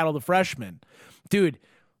paddle the freshmen. Dude,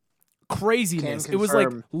 craziness. It was like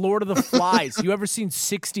Lord of the Flies. You ever seen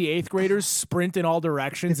 68th graders sprint in all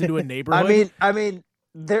directions into a neighborhood? I mean,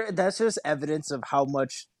 that's just evidence of how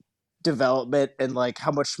much development and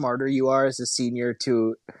how much smarter you are as a senior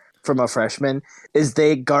from a freshman is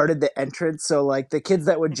they guarded the entrance. So the kids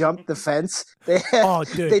that would jump the fence,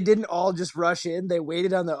 they didn't all just rush in. They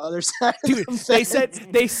waited on the other side. Dude,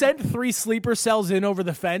 they sent 3 sleeper cells in over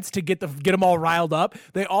the fence to get them all riled up.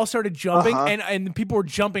 They all started jumping and people were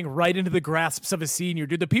jumping right into the grasps of a senior.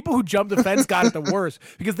 Dude, the people who jumped the fence got it the worst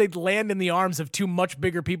because they'd land in the arms of 2 much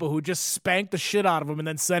bigger people who just spanked the shit out of them and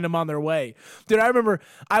then send them on their way. Dude, I remember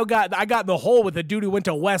I got in the hole with a dude who went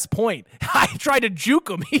to West Point. I tried to juke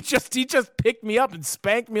him. He just picked me up and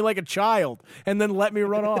spanked me like a child and then let me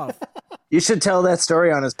run off. You should tell that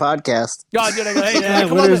story on his podcast. Oh, dude, I go,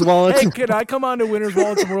 hey, can I come on to Winners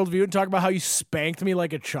Wallets and Worldview and talk about how you spanked me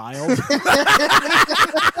like a child?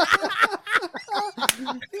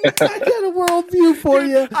 I got a worldview for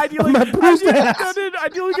you. I do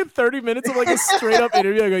 30 minutes of a straight up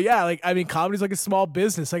interview. I go, yeah, comedy's like a small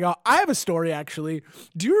business. I go, I have a story actually.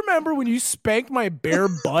 Do you remember when you spanked my bare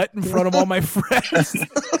butt in front of all my friends?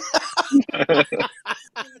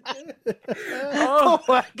 Oh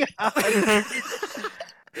my god.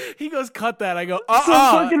 He goes, cut that. I go, so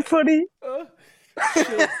fucking funny.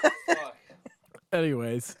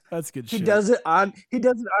 Anyways, that's good shit. He does it on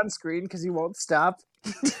screen because he won't stop.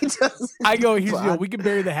 I go, here's the deal. We can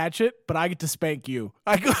bury the hatchet, but I get to spank you.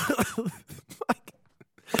 I go, I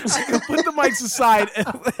go put the mics aside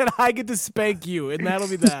and I get to spank you, and that'll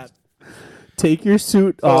be that. Take your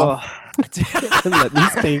suit off and let me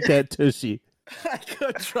spank that tushy. I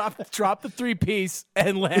go, drop the 3-piece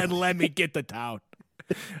and let me get the town.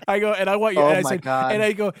 I go, and I want you. Oh, and I my said, God. And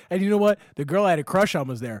I go, and you know what? The girl I had a crush on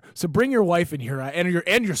was there. So bring your wife in here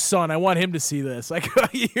and your son. I want him to see this. I go,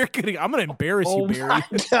 you're kidding. I'm gonna embarrass you, Barry. My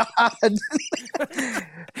God.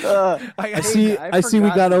 I see. We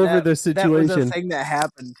got over the situation. That was a thing that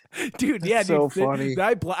happened, dude. Yeah, so dude. Funny.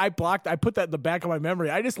 I put that in the back of my memory.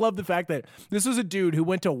 I just love the fact that this was a dude who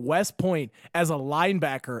went to West Point as a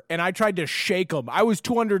linebacker, and I tried to shake him. I was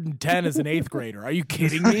 210 as an 8th grader. Are you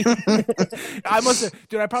kidding me? I must have.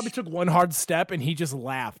 Dude, I probably took one hard step and he just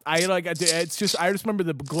laughed. I just remember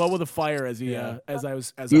the glow of the fire as he as I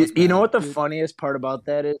was. You know what the funniest part about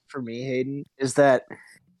that is for me, Hayden, is that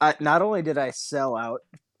not only did I sell out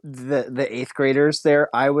the 8th graders there,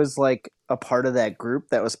 I was a part of that group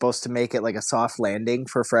that was supposed to make it like a soft landing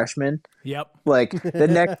for freshmen. Yep. Like the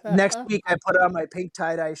next week, I put on my pink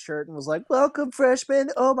tie-dye shirt and was like, "Welcome, freshmen!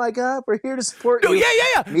 Oh my god, we're here to support you."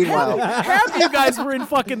 Yeah. Meanwhile, half you guys were in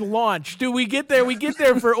fucking launch. Dude, we get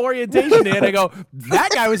there for orientation day, and I go,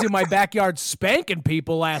 that guy was in my backyard spanking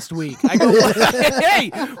people last week. I go,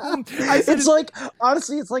 hey. I said, it's like,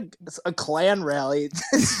 honestly, it's like a Klan rally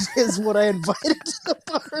is what I invited to the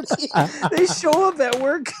party. They show up at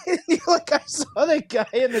work, and you're like, I saw that guy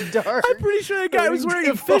in the dark. I'm pretty sure that guy was wearing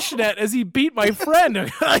a fishnet as he beat my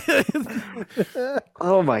friend.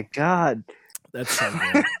 Oh my god. That's so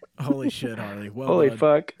good. Holy shit, Harley. Well Holy done.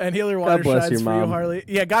 fuck. And Healer God Water bless shines your for you, mom. Harley.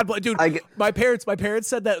 Yeah, God bless. Dude, my parents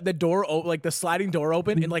said that the door, like the sliding door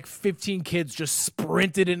opened, and like 15 kids just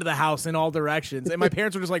sprinted into the house in all directions. And my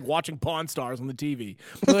parents were just like watching Pawn Stars on the TV.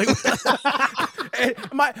 Like,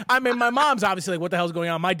 my mom's obviously like, what the hell's going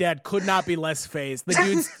on? My dad could not be less phased. The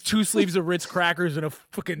dude's 2 sleeves of Ritz crackers and a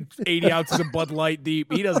fucking 80 ounces of Bud Light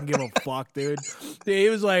deep. He doesn't give a fuck, dude. He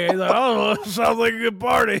was like, oh, sounds like a good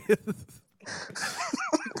party.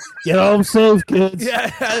 Get home safe, kids.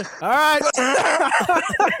 Yeah. All right.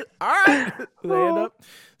 All right. They end up.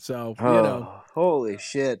 So, you know. Holy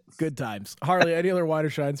shit. Good times. Harley, any other wine or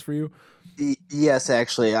shines for you? Yes,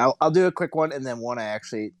 actually. I'll do a quick one, and then one I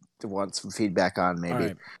actually want some feedback on,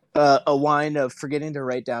 maybe. Right. A wine of forgetting to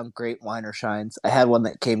write down great wine or shines. I had one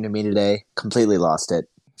that came to me today. Completely lost it.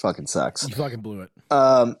 Fucking sucks. You fucking blew it.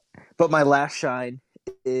 But my last shine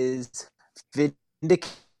is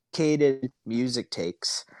vindicated music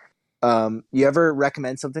takes. You ever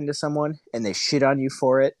recommend something to someone and they shit on you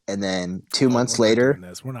for it, and then 2 months later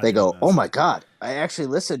they go, "Oh my god, I actually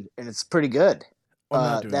listened and it's pretty good."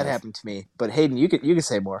 That happened to me. But Hayden, you can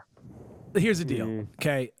say more. Here's the deal.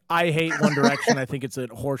 Okay, I hate One Direction. I think it's a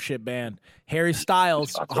horseshit band. Harry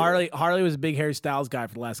Styles. Harley was a big Harry Styles guy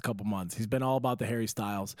for the last couple months. He's been all about the Harry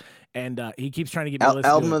Styles, and he keeps trying to get me to listen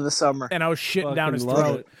album to it. of the summer. And I was shitting down his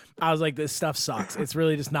throat. I was like, this stuff sucks. It's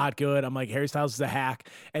really just not good. I'm like, Harry Styles is a hack.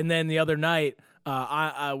 And then the other night,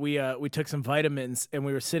 we took some vitamins and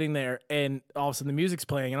we were sitting there, and all of a sudden the music's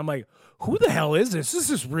playing, and I'm like, who the hell is this? This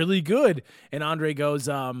is really good. And Andre goes,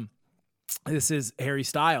 this is Harry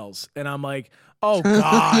Styles. And I'm like, oh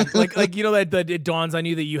God. like, you know, that it dawns on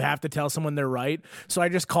you that you have to tell someone they're right. So I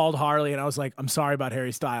just called Harley and I was like, I'm sorry about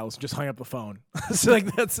Harry Styles. Just hung up the phone. So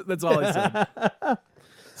like, that's all I said.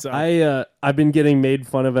 So I've been getting made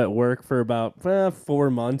fun of at work for about 4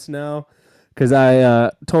 months now. Cause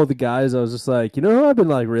I told the guys, I was just like, you know who I've been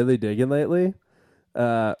like really digging lately?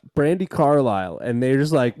 Brandy Carlisle, and they're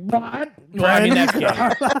just like, what? Well, I mean, that's gay.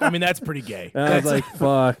 I mean, that's pretty gay. And I was like,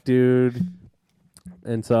 fuck, dude.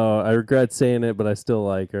 And so I regret saying it, but I still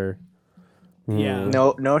like her. Yeah.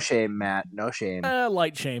 No shame, Matt. No shame.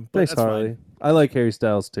 Light shame. But Thanks, that's Harley. fine. I like Harry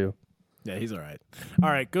Styles too. Yeah, he's all right. All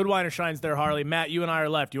right, good wine or shines there, Harley. Matt, you and I are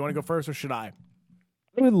left. Do you want to go first or should I?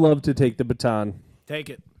 I would love to take the baton. Take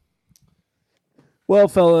it. Well,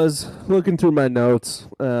 fellas, looking through my notes,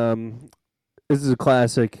 this is a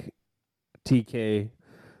classic TK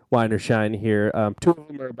wine or shine here. 2 of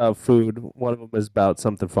them are about food. One of them is about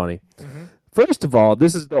something funny. Mm-hmm. First of all,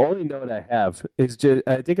 this is the only note I have. It's just,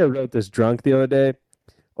 I think I wrote this drunk the other day.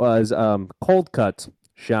 Was cold cuts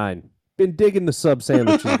shine. Been digging the sub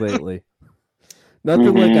sandwiches lately.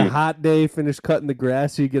 Nothing like a hot day, finish cutting the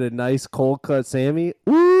grass, so you get a nice cold cut Sammy.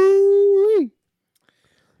 Woo!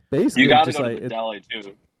 Basically, You got to just go like, to the deli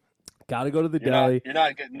too. Got to go to the deli. You're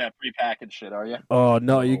not getting that prepackaged shit, are you? Oh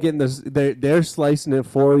no, you're getting this. They're slicing it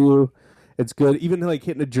for you. It's good. Even like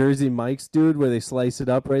hitting a Jersey Mike's, dude, where they slice it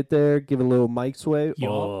up right there, give it a little Mike's way.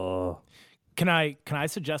 Yo. Oh, Can I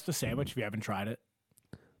suggest a sandwich if you haven't tried it?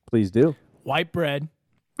 please do. White bread,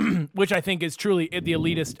 which I think is truly the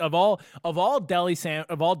elitist of all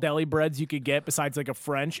deli breads you could get besides like a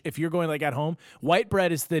French. If you're going like at home, white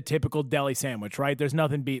bread is the typical deli sandwich, right? There's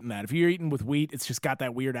nothing beating that. If you're eating with wheat, it's just got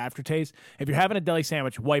that weird aftertaste. If you're having a deli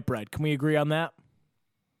sandwich, white bread. Can we agree on that?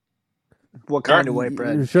 What kind of white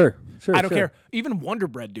bread? Sure. I don't care. Even Wonder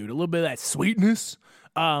Bread, dude. A little bit of that sweetness.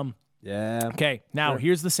 Yeah. Okay, now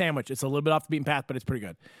here's the sandwich. It's a little bit off the beaten path, but it's pretty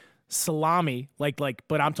good. Salami,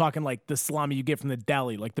 but I'm talking like the salami you get from the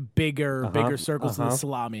deli, like the bigger circles of the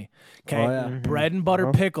salami. Okay, bread and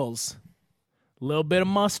butter pickles, a little bit of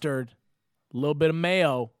mustard, a little bit of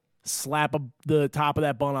mayo. Slap the top of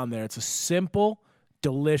that bun on there. It's a simple,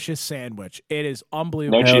 delicious sandwich. It is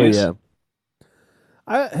unbelievable. No cheese. Yeah.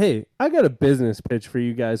 I got a business pitch for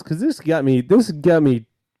you guys because this got me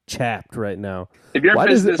chapped right now. If your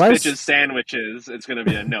business pitch is sandwiches, it's going to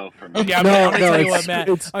be a no for me. Yeah, I'm gonna tell you what, Matt.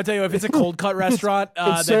 I'll tell you if it's a cold cut restaurant it's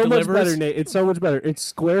that so delivers. much better, Nate. It's so much better. It's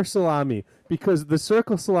square salami, because the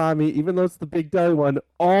circle salami, even though it's the big deli one,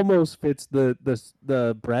 almost fits the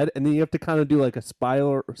bread, and then you have to kind of do like a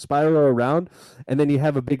spiral around, and then you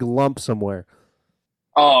have a big lump somewhere.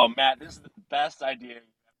 Oh, Matt, this is the best idea you've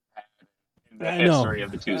had in the I know. history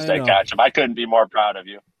of the Tuesday I know. Catch-Up. I couldn't be more proud of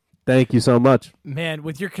you. Thank you so much. Man,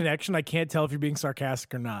 with your connection, I can't tell if you're being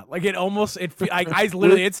sarcastic or not. Like I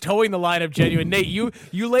literally, it's towing the line of genuine. Nate, you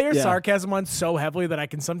layer Yeah. sarcasm on so heavily that I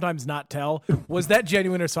can sometimes not tell. Was that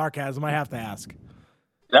genuine or sarcasm? I have to ask.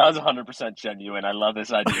 That was 100% genuine. I love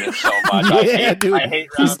this idea so much. Dude. I hate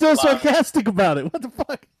He's still round salami. sarcastic about it. What the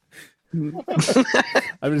fuck?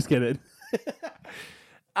 I'm just kidding.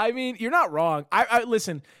 I mean, you're not wrong. I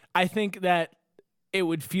listen. I think that it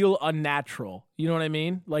would feel unnatural. You know what I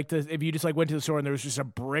mean? Like if you just like went to the store and there was just a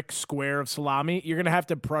brick square of salami, you're gonna have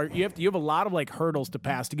to. You have a lot of like hurdles to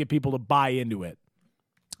pass to get people to buy into it.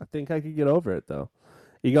 I think I could get over it though.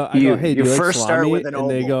 I go, hey, you do you first like start salami? with an And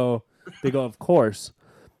they oval. go, of course.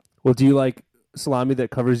 Well, do you like salami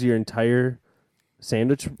that covers your entire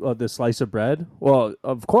sandwich, the slice of bread? Well,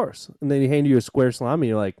 of course. And then he hand you a square salami.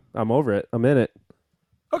 You're like, I'm over it. I'm in it.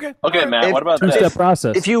 Okay. Okay, Matt, If- what about Two-step this?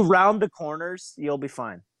 process. If you round the corners, you'll be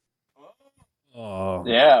fine. Oh,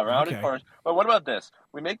 Yeah, rounded Okay. corners. But what about this?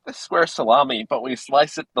 We make the square salami, but we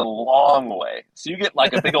slice it the long way. So you get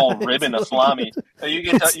like a big old ribbon of salami. And you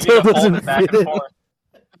get to still fold doesn't it back fit and in. forth.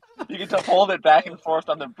 You get to fold it back and forth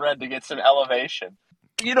on the bread to get some elevation.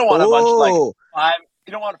 You don't want a bunch like five.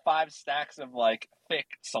 You don't want 5 stacks of like thick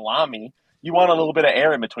salami. You want a little bit of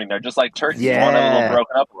air in between there, just like turkey. You want it a Yeah. little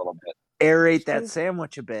broken up a little bit. Aerate that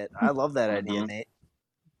sandwich a bit. I love that idea, Mhm. Nate.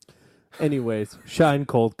 Anyways, shine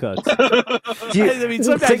cold cuts. I mean,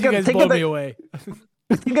 sometimes Think you of- guys think blow of the- me away.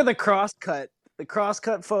 Think of the crosscut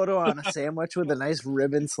photo on a sandwich with a nice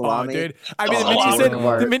ribbon Oh, salami. dude. I mean,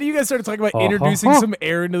 Oh, the minute you guys started talking about Uh-huh. introducing some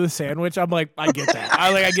air into the sandwich, I'm like, I get that.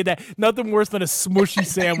 I get that. Nothing worse than a smushy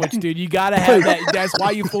sandwich, dude. You gotta have that. That's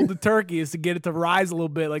why you fold the turkey, is to get it to rise a little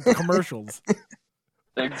bit, like the commercials.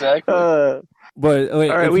 Exactly. But wait, all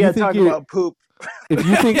right, if we you gotta think talk you- about poop. If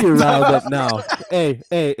you think you're riled up now, hey,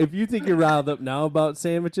 if you think you're riled up now about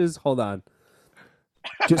sandwiches, hold on.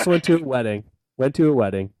 Just went to a wedding.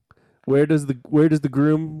 Where does the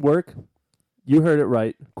groom work? You heard it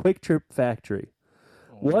right. Quick Trip Factory.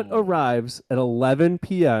 What arrives at 11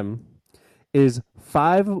 p.m. is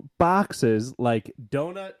 5 boxes, like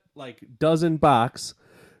donut, like dozen box,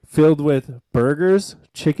 filled with burgers,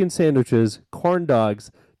 chicken sandwiches, corn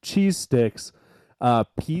dogs, cheese sticks,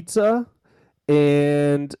 pizza,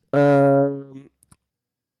 and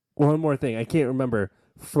one more thing. I can't remember.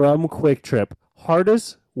 From Quick Trip.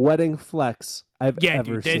 Hardest wedding flex I've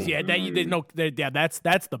ever seen.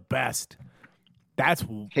 That's the best. That's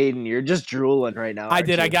Hayden, you're just drooling right now. I aren't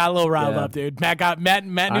did. you? I got a little riled Yeah. up, dude. Matt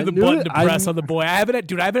knew I the knew button it. to I press kn- on the boy. I haven't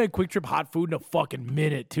had Quick Trip hot food in a fucking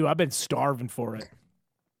minute, too. I've been starving for it.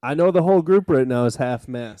 I know the whole group right now is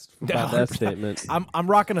half-mast about that 100%. statement. I'm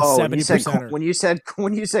rocking a Oh, 70%. when you said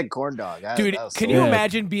corn dog, Dude, that was can so you Yeah.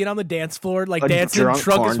 imagine being on the dance floor, like A dancing, drunk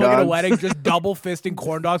drunk as corn fuck at a dog? wedding, just double fisting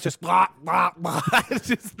corn dogs, just blah, blah, blah. It's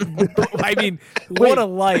just, I mean, what a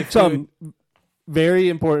life, dude. Some very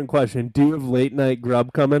important question. Do you have late night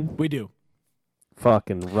grub coming? We do.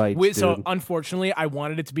 Fucking right, So dude. unfortunately, I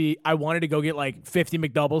wanted to go get like 50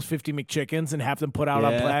 McDoubles, 50 McChickens, and have them put out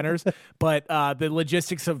on Yeah. platters. But the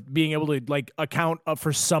logistics of being able to like account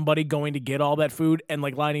for somebody going to get all that food and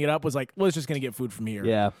like lining it up was like, well, it's just gonna get food from here.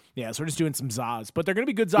 Yeah. Yeah. So we're just doing some Zaz, but they're gonna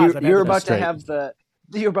be good Zaz. You're about to straight. have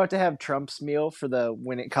you're about to have Trump's meal for the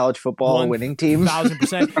college football winning team.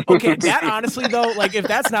 1,000%. Okay, that honestly though, like if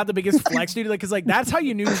that's not the biggest flex, dude, like because like that's how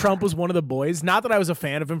you knew Trump was one of the boys. Not that I was a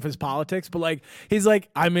fan of him for his politics, but like he's like,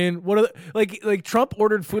 I mean, what are like Trump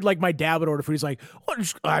ordered food like my dad would order food. He's like, well,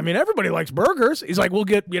 I mean, everybody likes burgers. He's like, we'll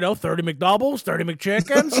get 30 McDoubles, 30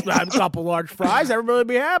 McChickens, a couple large fries, everybody will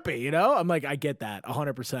be happy. I'm like, I get that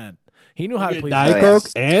 100%. He knew how to please. Diet Nice.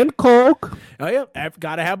 Coke and Coke. Oh yeah,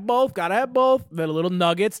 gotta have both. The little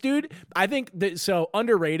nuggets, dude. I think that so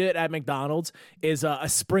underrated at McDonald's is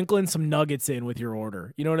sprinkling some nuggets in with your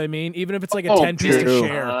order. You know what I mean? Even if it's like a 10-piece to true.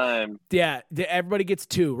 share. Yeah, everybody gets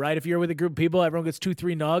 2, right? If you're with a group of people, everyone gets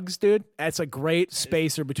 2-3 nugs, dude. That's a great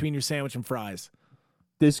spacer between your sandwich and fries.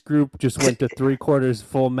 This group just went to 3/4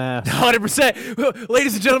 full mast. 100%.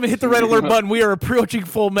 Ladies and gentlemen, hit the red alert button. We are approaching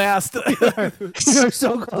full mast. You're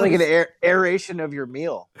so It's like an aeration of your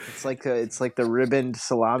meal. It's like the ribboned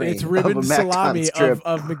salami. It's ribbon of a salami McDonald's strip.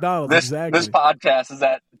 of McDonald's. This Exactly. podcast is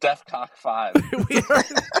at DefCock 5.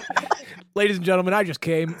 Ladies and gentlemen, I just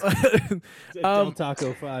came. Del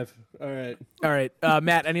Taco 5. All right. All right,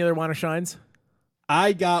 Matt. Any other Wanna Shines?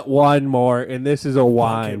 I got one more, and this is a Okay,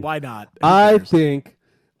 wine. why not? Who I cares? think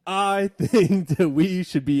I think that we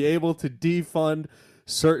should be able to defund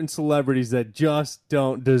certain celebrities that just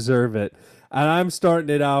don't deserve it. And I'm starting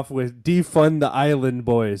it off with defund the Island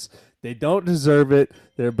Boys. They don't deserve it.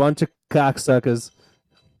 They're a bunch of cocksuckers.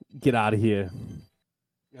 Get out of here.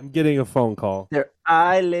 I'm getting a phone call. They're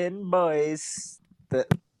Island Boys.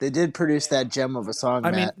 They did produce that gem of a song, I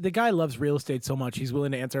mean, Matt. the guy loves real estate so much he's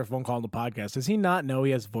willing to answer a phone call on the podcast. Does he not know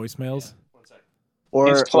he has voicemails? He's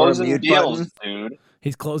Or a closing mute deals, button. dude.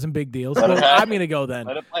 He's closing big deals. Let it Well, happen. I'm gonna go then.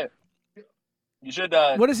 Let it play. You should.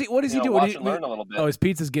 What does he do? Watch and learn a little bit. Oh, his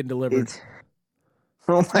pizza's getting delivered.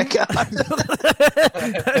 Oh my god.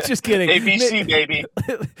 Just kidding. ABC, baby.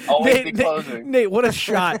 Always be Nate, closing. Nate, what a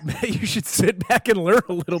shot. You should sit back and learn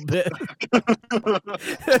a little bit.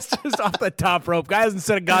 That's just off the top rope. Guy hasn't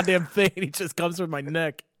said a goddamn thing. He just comes from my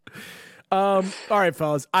neck. All right,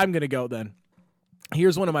 fellas. I'm going to go then.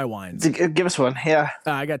 Here's one of my wines. Give us one. Yeah.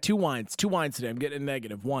 I got two wines. Two wines today. I'm getting a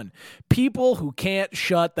negative. One, people who can't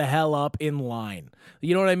shut the hell up in line.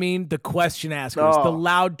 You know what I mean? The question askers, the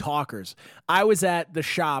loud talkers. I was at the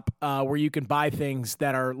shop where you can buy things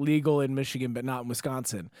that are legal in Michigan but not in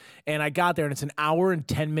Wisconsin. And I got there, and it's an hour and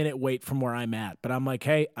 10-minute wait from where I'm at. But I'm like,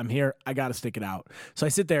 hey, I'm here. I got to stick it out. So I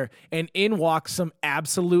sit there, and in walks some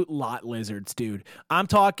absolute lot lizards, dude. I'm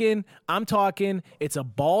talking. It's a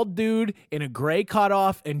bald dude in a gray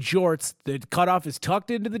cutoff and jorts. The cutoff is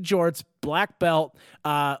tucked into the jorts, black belt,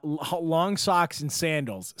 long socks, and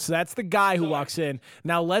sandals. So that's the guy who walks in.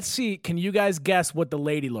 Now let's see. Can you guys guess what the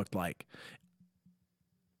lady looked like?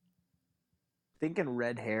 Thinking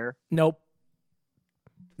red hair. Nope.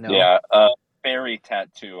 No. Yeah, fairy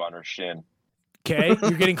tattoo on her shin. Okay,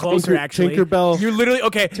 you're getting closer. Actually, Tinkerbell. You're literally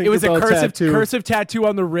okay. It was a Tinkerbell cursive tattoo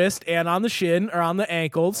on the wrist and on the shin or on the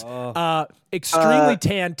ankles. Extremely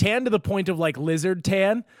tan to the point of like lizard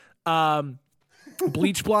tan.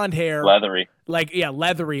 Bleach blonde hair, Leathery.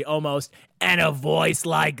 Leathery almost, and a voice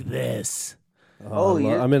like this. Oh,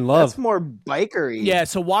 yeah. I'm in love. That's more bikery. Yeah,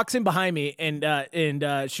 so walks in behind me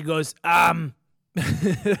and she goes, I don't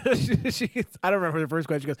remember the first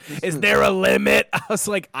question. She goes, is there a limit? I was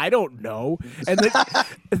like, I don't know. And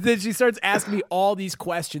then she starts asking me all these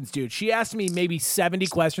questions, dude. She asked me maybe 70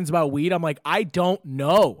 questions about weed. I'm like, I don't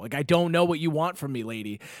know. Like, I don't know what you want from me,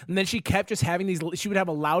 lady. And then she kept just having she would have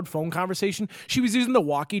a loud phone conversation. She was using the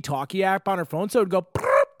walkie-talkie app on her phone, so it would go,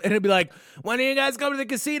 and it'd be like, when are you guys coming to the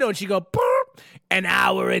casino? And she'd go, an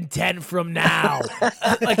hour and 10 from now.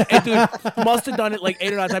 Dude, must have done it like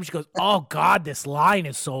 8 or 9 times. She goes, oh God, this line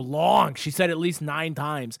is so long. She said at least 9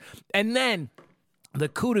 times. And then the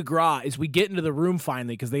coup de grace is we get into the room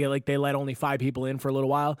finally because they let only 5 people in for a little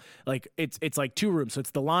while. Like it's like 2 rooms. So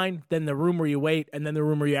it's the line, then the room where you wait, and then the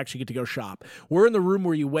room where you actually get to go shop. We're in the room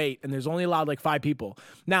where you wait, and there's only allowed like 5 people.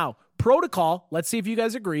 Now, protocol, let's see if you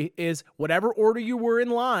guys agree, is whatever order you were in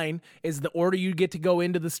line is the order you get to go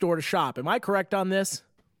into the store to shop. Am I correct on this?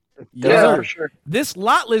 Yeah, for sure. This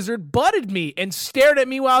lot lizard butted me and stared at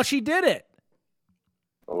me while she did it.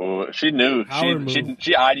 Oh, she knew.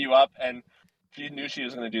 She eyed you up, and she knew she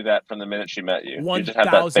was going to do that from the minute she met you.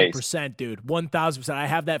 1,000%, dude. 1,000%. I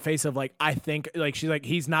have that face of like, I think, like she's like,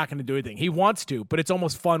 he's not going to do anything. He wants to, but it's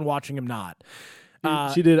almost fun watching him not.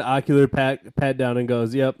 She did an ocular pat down and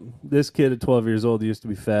goes, yep, this kid at 12 years old used to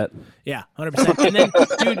be fat. Yeah, 100%. And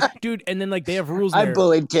then, dude, and then like they have rules there. I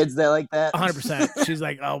bullied kids that like that. 100%. She's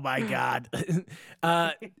like, oh my God.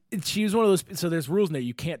 She was one of those. So there's rules in there.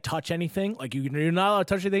 You can't touch anything. Like you're not allowed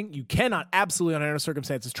to touch anything. You cannot absolutely under any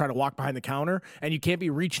circumstances try to walk behind the counter, and you can't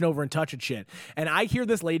be reaching over and touching shit. And I hear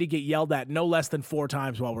this lady get yelled at no less than 4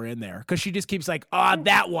 times while we're in there because she just keeps like,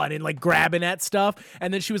 that one, and like grabbing at stuff.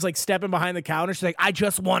 And then she was like stepping behind the counter. She's like, I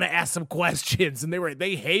just want to ask some questions, and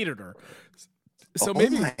they hated her. So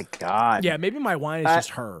maybe, oh my God. Yeah, maybe my wine is just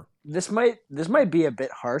her. This might be a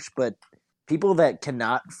bit harsh, but people that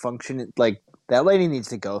cannot function like that lady needs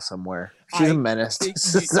to go somewhere. She's a menace to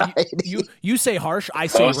society. You say harsh, I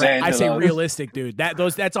say realistic, dude. That's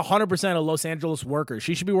 100% of Los Angeles workers.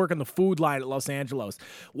 She should be working the food line at Los Angeles.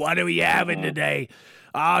 What are we having today?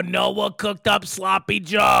 Oh, Noah cooked up sloppy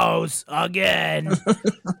joes again.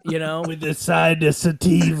 With the side of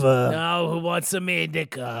sativa. No, who wants some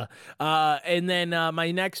indica? And then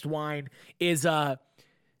my next wine is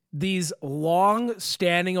these long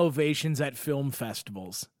standing ovations at film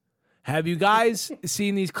festivals. Have you guys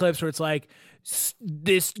seen these clips where it's like,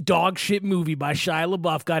 this dog shit movie by Shia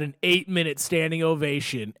LaBeouf got an 8-minute standing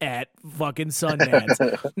ovation at fucking Sundance.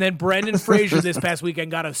 And then Brendan Fraser this past weekend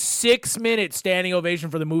got a 6-minute standing ovation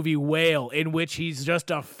for the movie Whale, in which he's just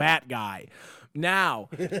a fat guy. Now,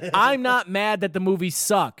 I'm not mad that the movies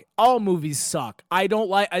suck. All movies suck. I don't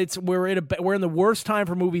like we're in the worst time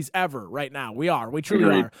for movies ever right now. We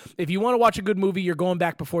truly are. If you want to watch a good movie, you're going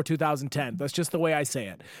back before 2010. That's just the way I say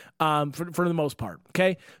it. For the most part,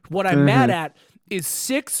 okay? What I'm mad at is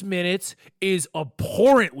 6 minutes is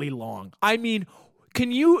abhorrently long. I mean,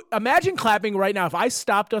 can you imagine clapping right now? If I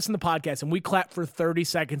stopped us in the podcast and we clapped for 30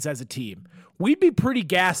 seconds as a team, we'd be pretty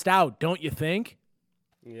gassed out, don't you think?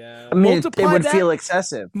 Yeah. I mean, it would feel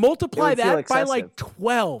excessive. Multiply that by like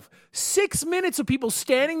 12. 6 minutes of people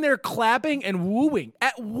standing there clapping and wooing.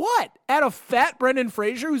 At what? At a fat Brendan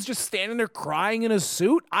Fraser who's just standing there crying in a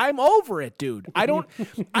suit? I'm over it, dude.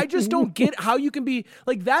 I just don't get how you can be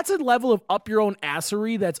like, that's a level of up your own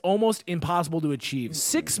assery that's almost impossible to achieve.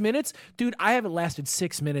 6 minutes? Dude, I haven't lasted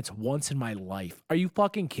 6 minutes once in my life. Are you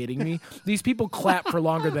fucking kidding me? These people clap for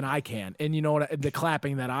longer than I can. And you know what? The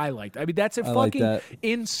clapping that I liked. I mean, that's a fucking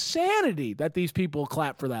insanity that these people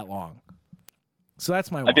clap for that long. So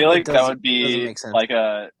that's my one. I feel like that would be like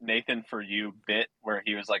a Nathan For You bit where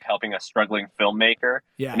he was like helping a struggling filmmaker.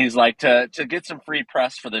 Yeah. And he's like, to get some free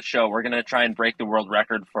press for the show, we're going to try and break the world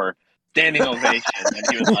record for standing ovation. And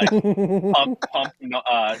he was like, pump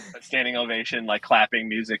standing ovation, like clapping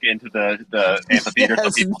music into the amphitheater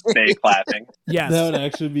so people stay clapping. Yes. That would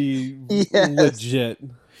actually be legit.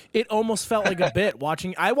 It almost felt like a bit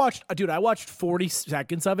watching. I watched 40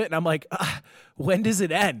 seconds of it, and I'm like, when does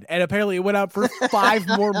it end? And apparently, it went out for 5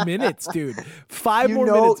 more minutes, dude. 5 more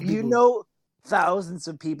minutes. You know, thousands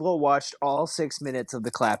of people watched all 6 minutes of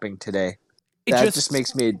the clapping today. That just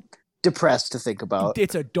makes me depressed to think about.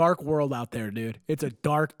 It's a dark world out there, dude. It's a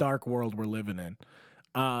dark, dark world we're living in.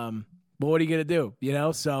 But what are you going to do? You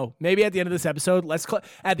know, so maybe at the end of this episode,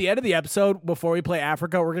 at the end of the episode, before we play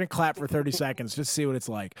Africa, we're going to clap for 30 seconds just to see what it's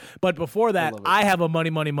like. But before that, I have a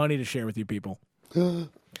money to share with you people.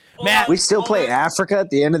 Matt, we still play Africa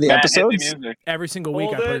at the end of the episodes? Every single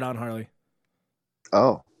week I put it on, Harley.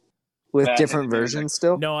 Oh. With different versions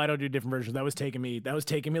still? No, I don't do different versions. That was taking me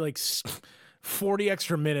like 40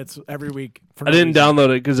 extra minutes every week. I didn't download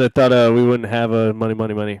it because I thought we wouldn't have a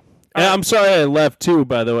money. I'm sorry I left too,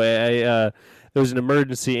 by the way. There was an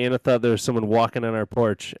emergency and I thought there was someone walking on our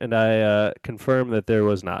porch, and I confirmed that there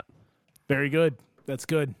was not. Very good. That's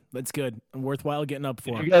good. Worthwhile getting up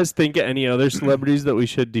for. Do you guys think of any other celebrities that we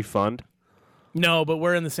should defund? No, but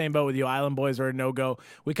we're in the same boat with you. Island Boys are a no-go.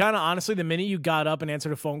 We kind of, honestly, the minute you got up and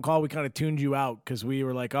answered a phone call, we kind of tuned you out because we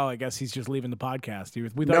were like, oh, I guess he's just leaving the podcast.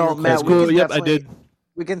 We thought no, you were Matt, cool. Yep, I did.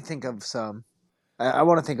 We can think of some. I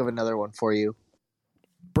want to think of another one for you.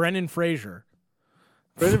 Brendan Fraser.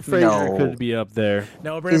 Brendan Fraser could be up there.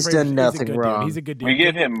 No, Brendan Fraser, done nothing wrong. He's a good dude. We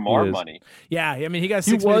give him more money. Yeah, I mean, he got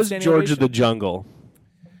 6 He minutes was standing George ovation. of the Jungle.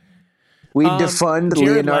 We defund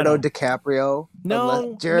Jared Leonardo Leto. DiCaprio.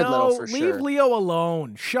 No, Jared Leto for leave sure. Leo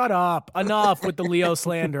alone. Shut up. Enough with the Leo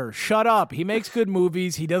slander. Shut up. He makes good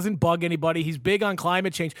movies. He doesn't bug anybody. He's big on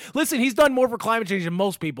climate change. Listen, he's done more for climate change than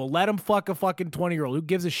most people. Let him fuck a fucking 20-year-old. Who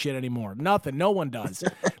gives a shit anymore? Nothing. No one does.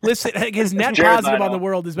 Listen, his net Jared positive Leto. on the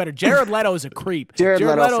world is better. Jared Leto is a creep. Jared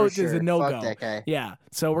Leto is for sure. a no-go. Fuck that guy. Yeah.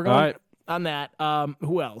 So we're going All right. on that.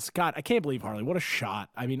 Who else? God, I can't believe Harley. What a shot.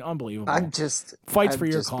 I mean, unbelievable. I'm Fights for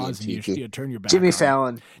your just being cause and you cheeky. turn your back Jimmy on.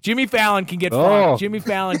 Fallon. Jimmy Fallon can get Oh. fucked. Jimmy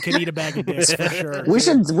Fallon can eat a bag of dicks for sure. We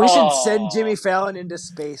should send Jimmy Fallon into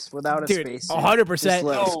space without a Dude, space. 100%.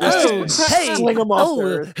 Oh, hey, sling him off the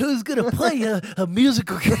earth. who's gonna play a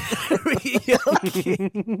musical karaoke?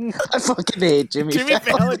 I fucking hate Jimmy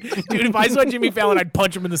Fallon. Dude, if I saw Jimmy Fallon, I'd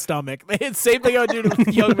punch him in the stomach. Same thing I would do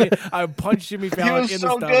to young me. I would punch Jimmy He Fallon was in the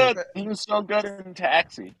so stomach. good. He was so good in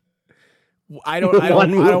Taxi. I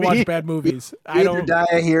don't watch bad movies. I Either don't. die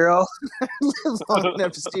a hero, live long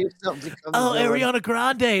enough to see yourself become Oh, a villain. Ariana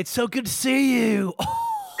Grande, it's so good to see you.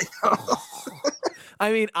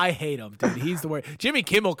 I mean, I hate him, dude. He's the worst. Jimmy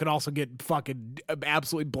Kimmel can also get fucking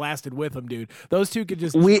absolutely blasted with him, dude. Those two could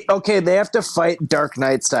just. They have to fight Dark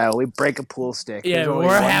Knight style. We break a pool stick. Yeah, There's only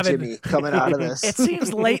we're one having Jimmy coming out of this. It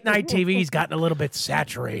seems late night TV's gotten a little bit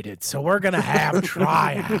saturated, so we're gonna have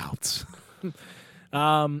tryouts.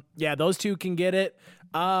 Yeah, those two can get it.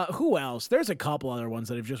 Who else? There's a couple other ones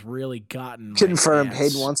that have just really gotten Confirmed. my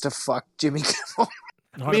Hayden ass. wants to fuck Jimmy Kimmel.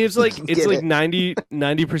 I mean, it's like Get it.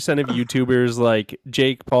 90% of YouTubers like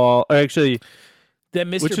Jake Paul, or actually, That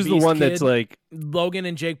Mr. which is the Beast one kid, that's like Logan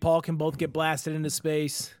and Jake Paul can both get blasted into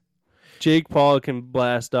space. Jake Paul can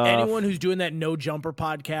blast off. Anyone who's doing that No Jumper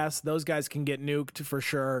podcast, those guys can get nuked for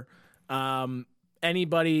sure.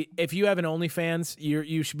 Anybody, if you have an OnlyFans,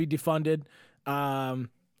 you should be defunded.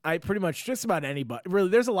 I pretty much just about anybody. Really,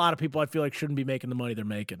 there's a lot of people I feel like shouldn't be making the money they're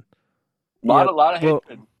making. A lot of Well,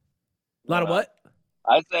 hatred. A lot of what?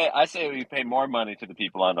 I say we pay more money to the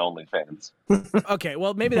people on OnlyFans. Okay,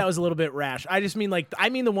 well maybe that was a little bit rash. I just mean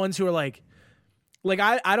the ones who are like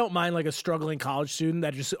I don't mind like a struggling college student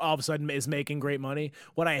that just all of a sudden is making great money.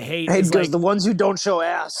 What I hate is like the ones who don't show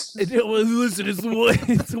ass. Listen,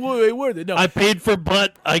 it's way worth it. No, I paid for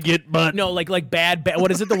butt. I get butt. no, like bad.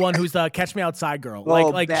 What is it? The one who's the Catch Me Outside girl?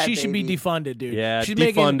 Like Bad she should be Baby. defunded, dude. Yeah, she's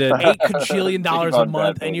defunded. making $8 quadrillion a Defund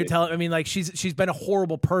month, Bad and you're Baby. telling. I mean, like she's been a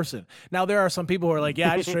horrible person. Now there are some people who are like,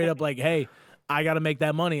 yeah, I just straight up like, hey, I got to make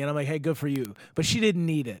that money, and I'm like, hey, good for you. But she didn't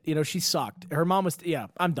need it. You know, she sucked. Her mom was. Yeah,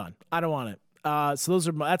 I'm done. I don't want it. So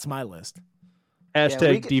that's my list.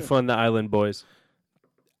 Hashtag defund the Island Boys.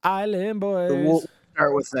 Island boys. We'll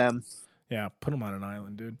start with them. Yeah, put them on an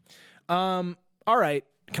island, dude. All right.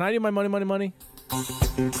 Can I do my money?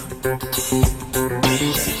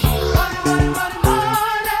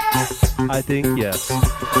 I think yes.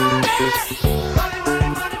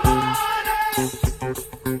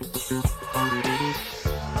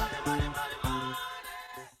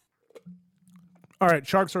 All right,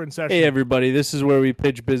 Sharks are in session. Hey everybody, this is where we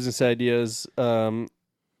pitch business ideas.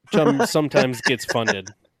 Sometimes gets funded.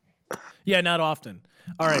 Yeah, not often.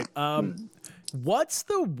 All right. What's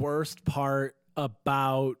the worst part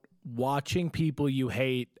about watching people you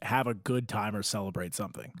hate have a good time or celebrate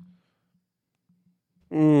something?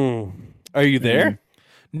 Are you there?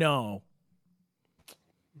 No.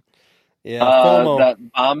 Yeah, FOMO.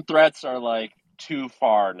 That bomb threats are like too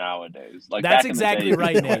far nowadays. Like That's back in the exactly day,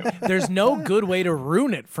 right, Nate. There's no good way to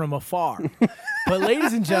ruin it from afar. But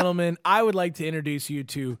ladies and gentlemen, I would like to introduce you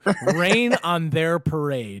to Rain on Their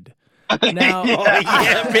Parade. Now,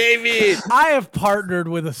 yeah, baby. I have partnered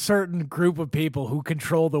with a certain group of people who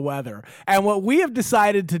control the weather. And what we have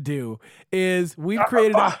decided to do is we've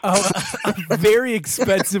created a very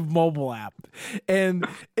expensive mobile app. And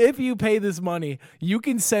if you pay this money, you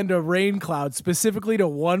can send a rain cloud specifically to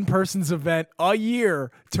one person's event a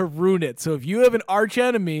year to ruin it. So if you have an arch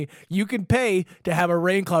enemy, you can pay to have a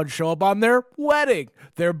rain cloud show up on their wedding,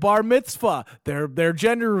 their bar mitzvah, their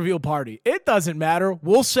gender reveal party. It doesn't matter.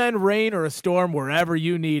 We'll send rain or a storm wherever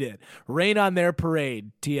you need it. Rain on Their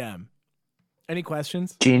Parade, TM. Any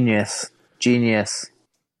questions? Genius.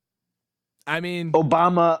 I mean,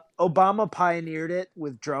 Obama pioneered it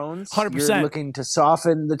with drones. 100%. You're looking to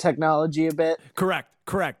soften the technology a bit. correct.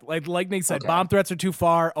 Like Nick said, Okay. bomb threats are too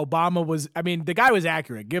far. Obama was, I mean, the guy was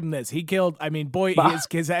accurate. Give him this. He killed, I mean, boy,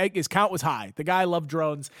 his count was high. The guy loved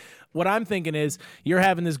drones. What I'm thinking is you're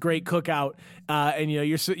having this great cookout, and you know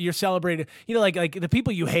you're celebrating. You know, like the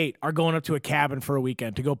people you hate are going up to a cabin for a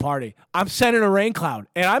weekend to go party. I'm sending a rain cloud,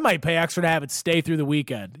 and I might pay extra to have it stay through the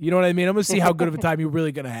weekend. You know what I mean? I'm gonna see how good of a time you're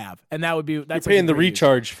really gonna have, and that's You're like paying a the great use.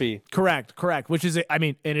 recharge fee. Correct. Which is, I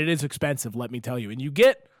mean, and it is expensive. Let me tell you, and you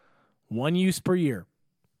get one use per year.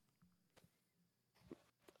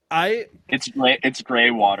 It's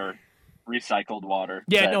gray water, recycled water.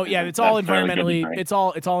 Yeah, that- no, yeah, it's all that's fairly good to environmentally, drink. it's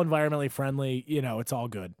all environmentally friendly. You know, it's all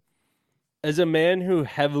good. As a man who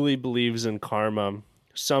heavily believes in karma,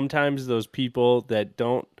 sometimes those people that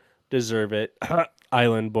don't deserve it,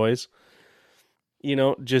 Island Boys, you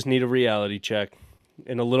know, just need a reality check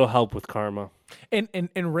and a little help with karma. And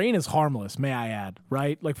rain is harmless, may I add,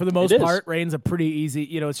 right? Like for the most It is. part, rain's a pretty easy,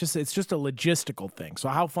 you know, it's just a logistical thing. So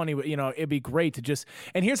how funny, you know, it'd be great to just,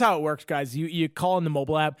 and here's how it works, guys. You call in the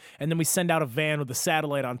mobile app and then we send out a van with a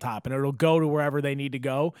satellite on top and it'll go to wherever they need to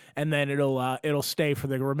go. And then it'll stay for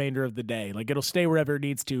the remainder of the day. Like it'll stay wherever it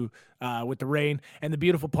needs to with the rain. And the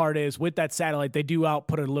beautiful part is with that satellite, they do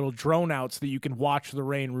output a little drone out so that you can watch the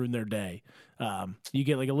rain ruin their day. You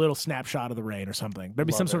get like a little snapshot of the rain or something. There'd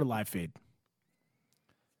be some sort of live feed.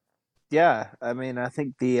 Yeah, I mean, I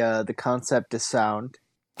think the concept is sound.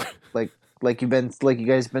 Like you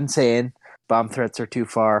guys been saying, bomb threats are too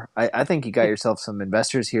far. I think you got yourself some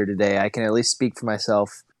investors here today. I can at least speak for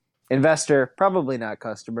myself. Investor, probably not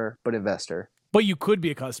customer, but investor. But you could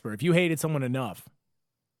be a customer if you hated someone enough.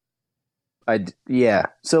 Yeah,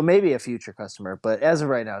 so maybe a future customer, but as of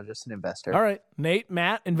right now, just an investor. All right, Nate,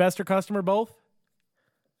 Matt, investor, customer, both.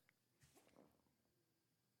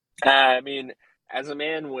 I mean, as a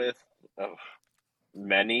man with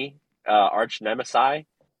many arch nemesis,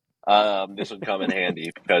 this would come in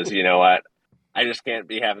handy because you know what? I just can't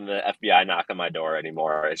be having the FBI knock on my door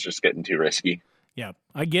anymore. It's just getting too risky. Yeah,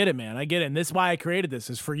 I get it, man. I get it. And this is why I created this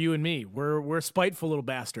is for you and me. We're spiteful little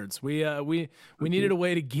bastards. We needed a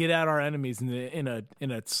way to get at our enemies in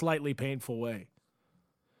a slightly painful way.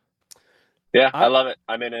 Yeah, I love it.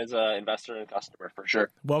 I'm in as an investor and customer for sure.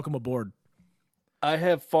 Welcome aboard. I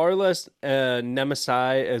have far less nemesis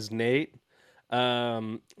as Nate,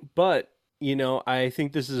 but I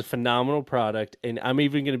think this is a phenomenal product, and I'm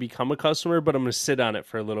even going to become a customer, but I'm going to sit on it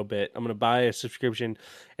for a little bit. I'm going to buy a subscription,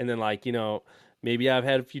 and then maybe I've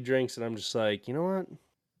had a few drinks, and I'm just like, you know what?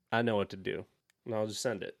 I know what to do, and I'll just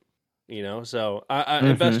send it. So I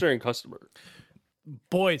investor and customer.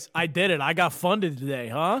 Boys, I did it. I got funded today,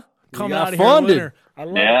 huh? Coming got out of funded. here a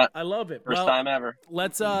winner. I love it. First time ever.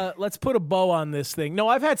 Let's put a bow on this thing. No,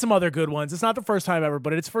 I've had some other good ones. It's not the first time ever,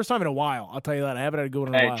 but it's the first time in a while. I'll tell you that. I haven't had a good one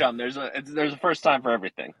in a while. Hey, John, there's a first time for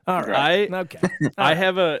everything. All right. Okay. I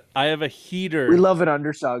have a heater. We love an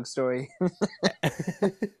underdog story.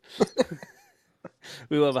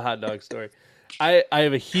 We love a hot dog story. I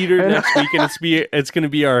have a heater next week, and it's going to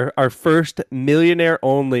be our first millionaire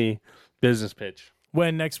only business pitch.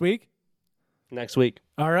 When next week? Next week.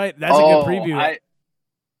 All right, that's a good preview.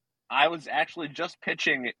 I was actually just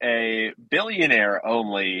pitching a billionaire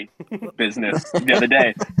only business the other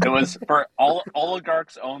day. It was for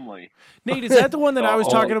oligarchs only. Nate, is that the one that I was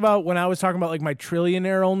talking about when I was talking about like my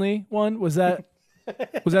trillionaire only one? Was that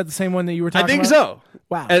the same one that you were talking about? I think so.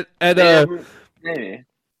 Wow. Maybe.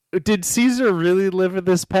 Did Caesar really live in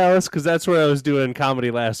this palace? Because that's where I was doing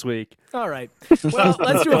comedy last week. All right. Well,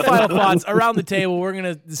 let's do a final thoughts. Around the table, we're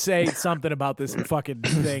going to say something about this fucking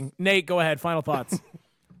thing. Nate, go ahead. Final thoughts.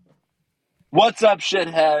 What's up,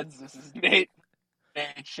 shitheads? This is Nate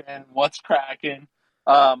Nation. What's cracking?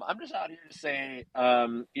 I'm just out here to say,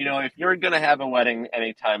 if you're going to have a wedding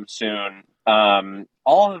anytime soon,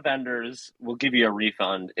 all the vendors will give you a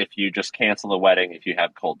refund if you just cancel the wedding if you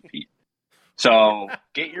have cold feet. So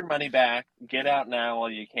get your money back. Get out now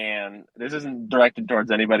while you can. This isn't directed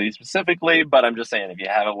towards anybody specifically, but I'm just saying if you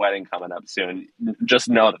have a wedding coming up soon, just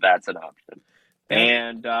know that that's an option.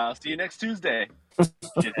 And see you next Tuesday.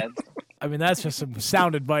 I mean, that's just some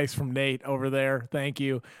sound advice from Nate over there. Thank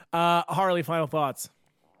you. Harley, final thoughts.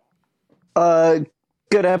 Good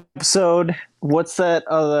episode. What's that?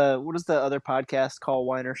 What is the other podcast called?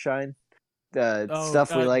 Wine or Shine?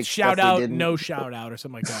 Stuff we like. Shout out, no shout out, or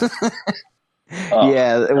something like that.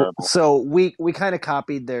 So we kind of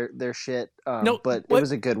copied their shit, but it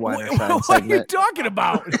was a good Wine or Shine segment. What are you talking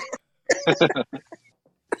about?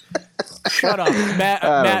 Shut up,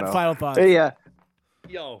 Matt. Final thoughts. Yeah.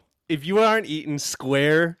 Yo, if you aren't eating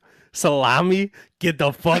square salami, get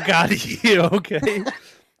the fuck out of here, okay?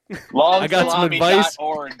 I got some advice.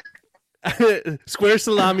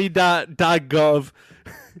 Squaresalami.gov.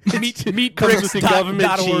 Meat comes with the government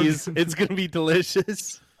 .org. cheese. It's gonna be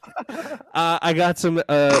delicious. I got some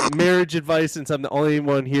marriage advice since I'm the only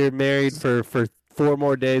one here married for 4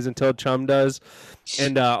 more days until Chum does,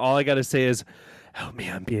 and all I gotta say is, help me!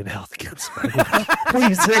 I'm being held against my will.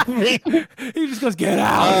 Please help me. He just goes, get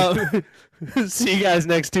out. See you guys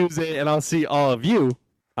next Tuesday, and I'll see all of you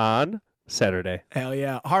on Saturday. Hell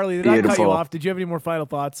yeah, Harley. Did I cut you off? Did you have any more final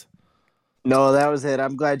thoughts? No, that was it.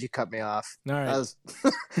 I'm glad you cut me off. All right.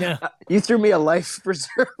 Yeah. You threw me a life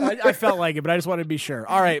preserver. I felt like it, but I just wanted to be sure.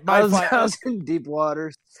 All right. I was in deep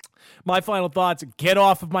waters. My final thoughts, get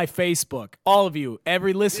off of my Facebook. All of you,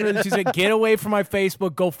 every listener that you said, get away from my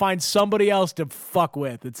Facebook. Go find somebody else to fuck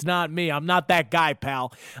with. It's not me. I'm not that guy,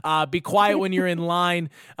 pal. Be quiet when you're in line,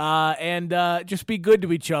 and just be good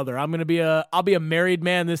to each other. I'll be a married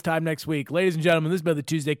man this time next week. Ladies and gentlemen, this has been the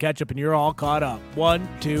Tuesday Catch-Up, and you're all caught up. 1,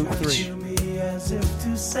 2, 3. Me as if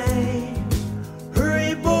to say,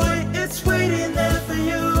 hurry, boy, it's waiting there for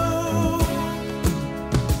you.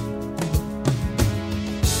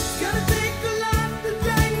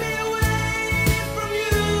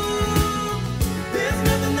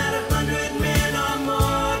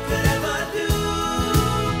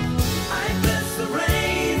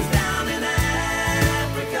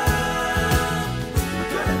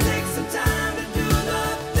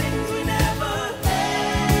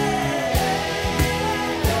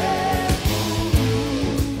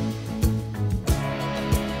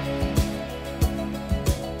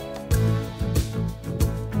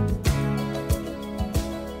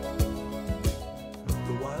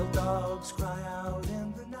 Cry out.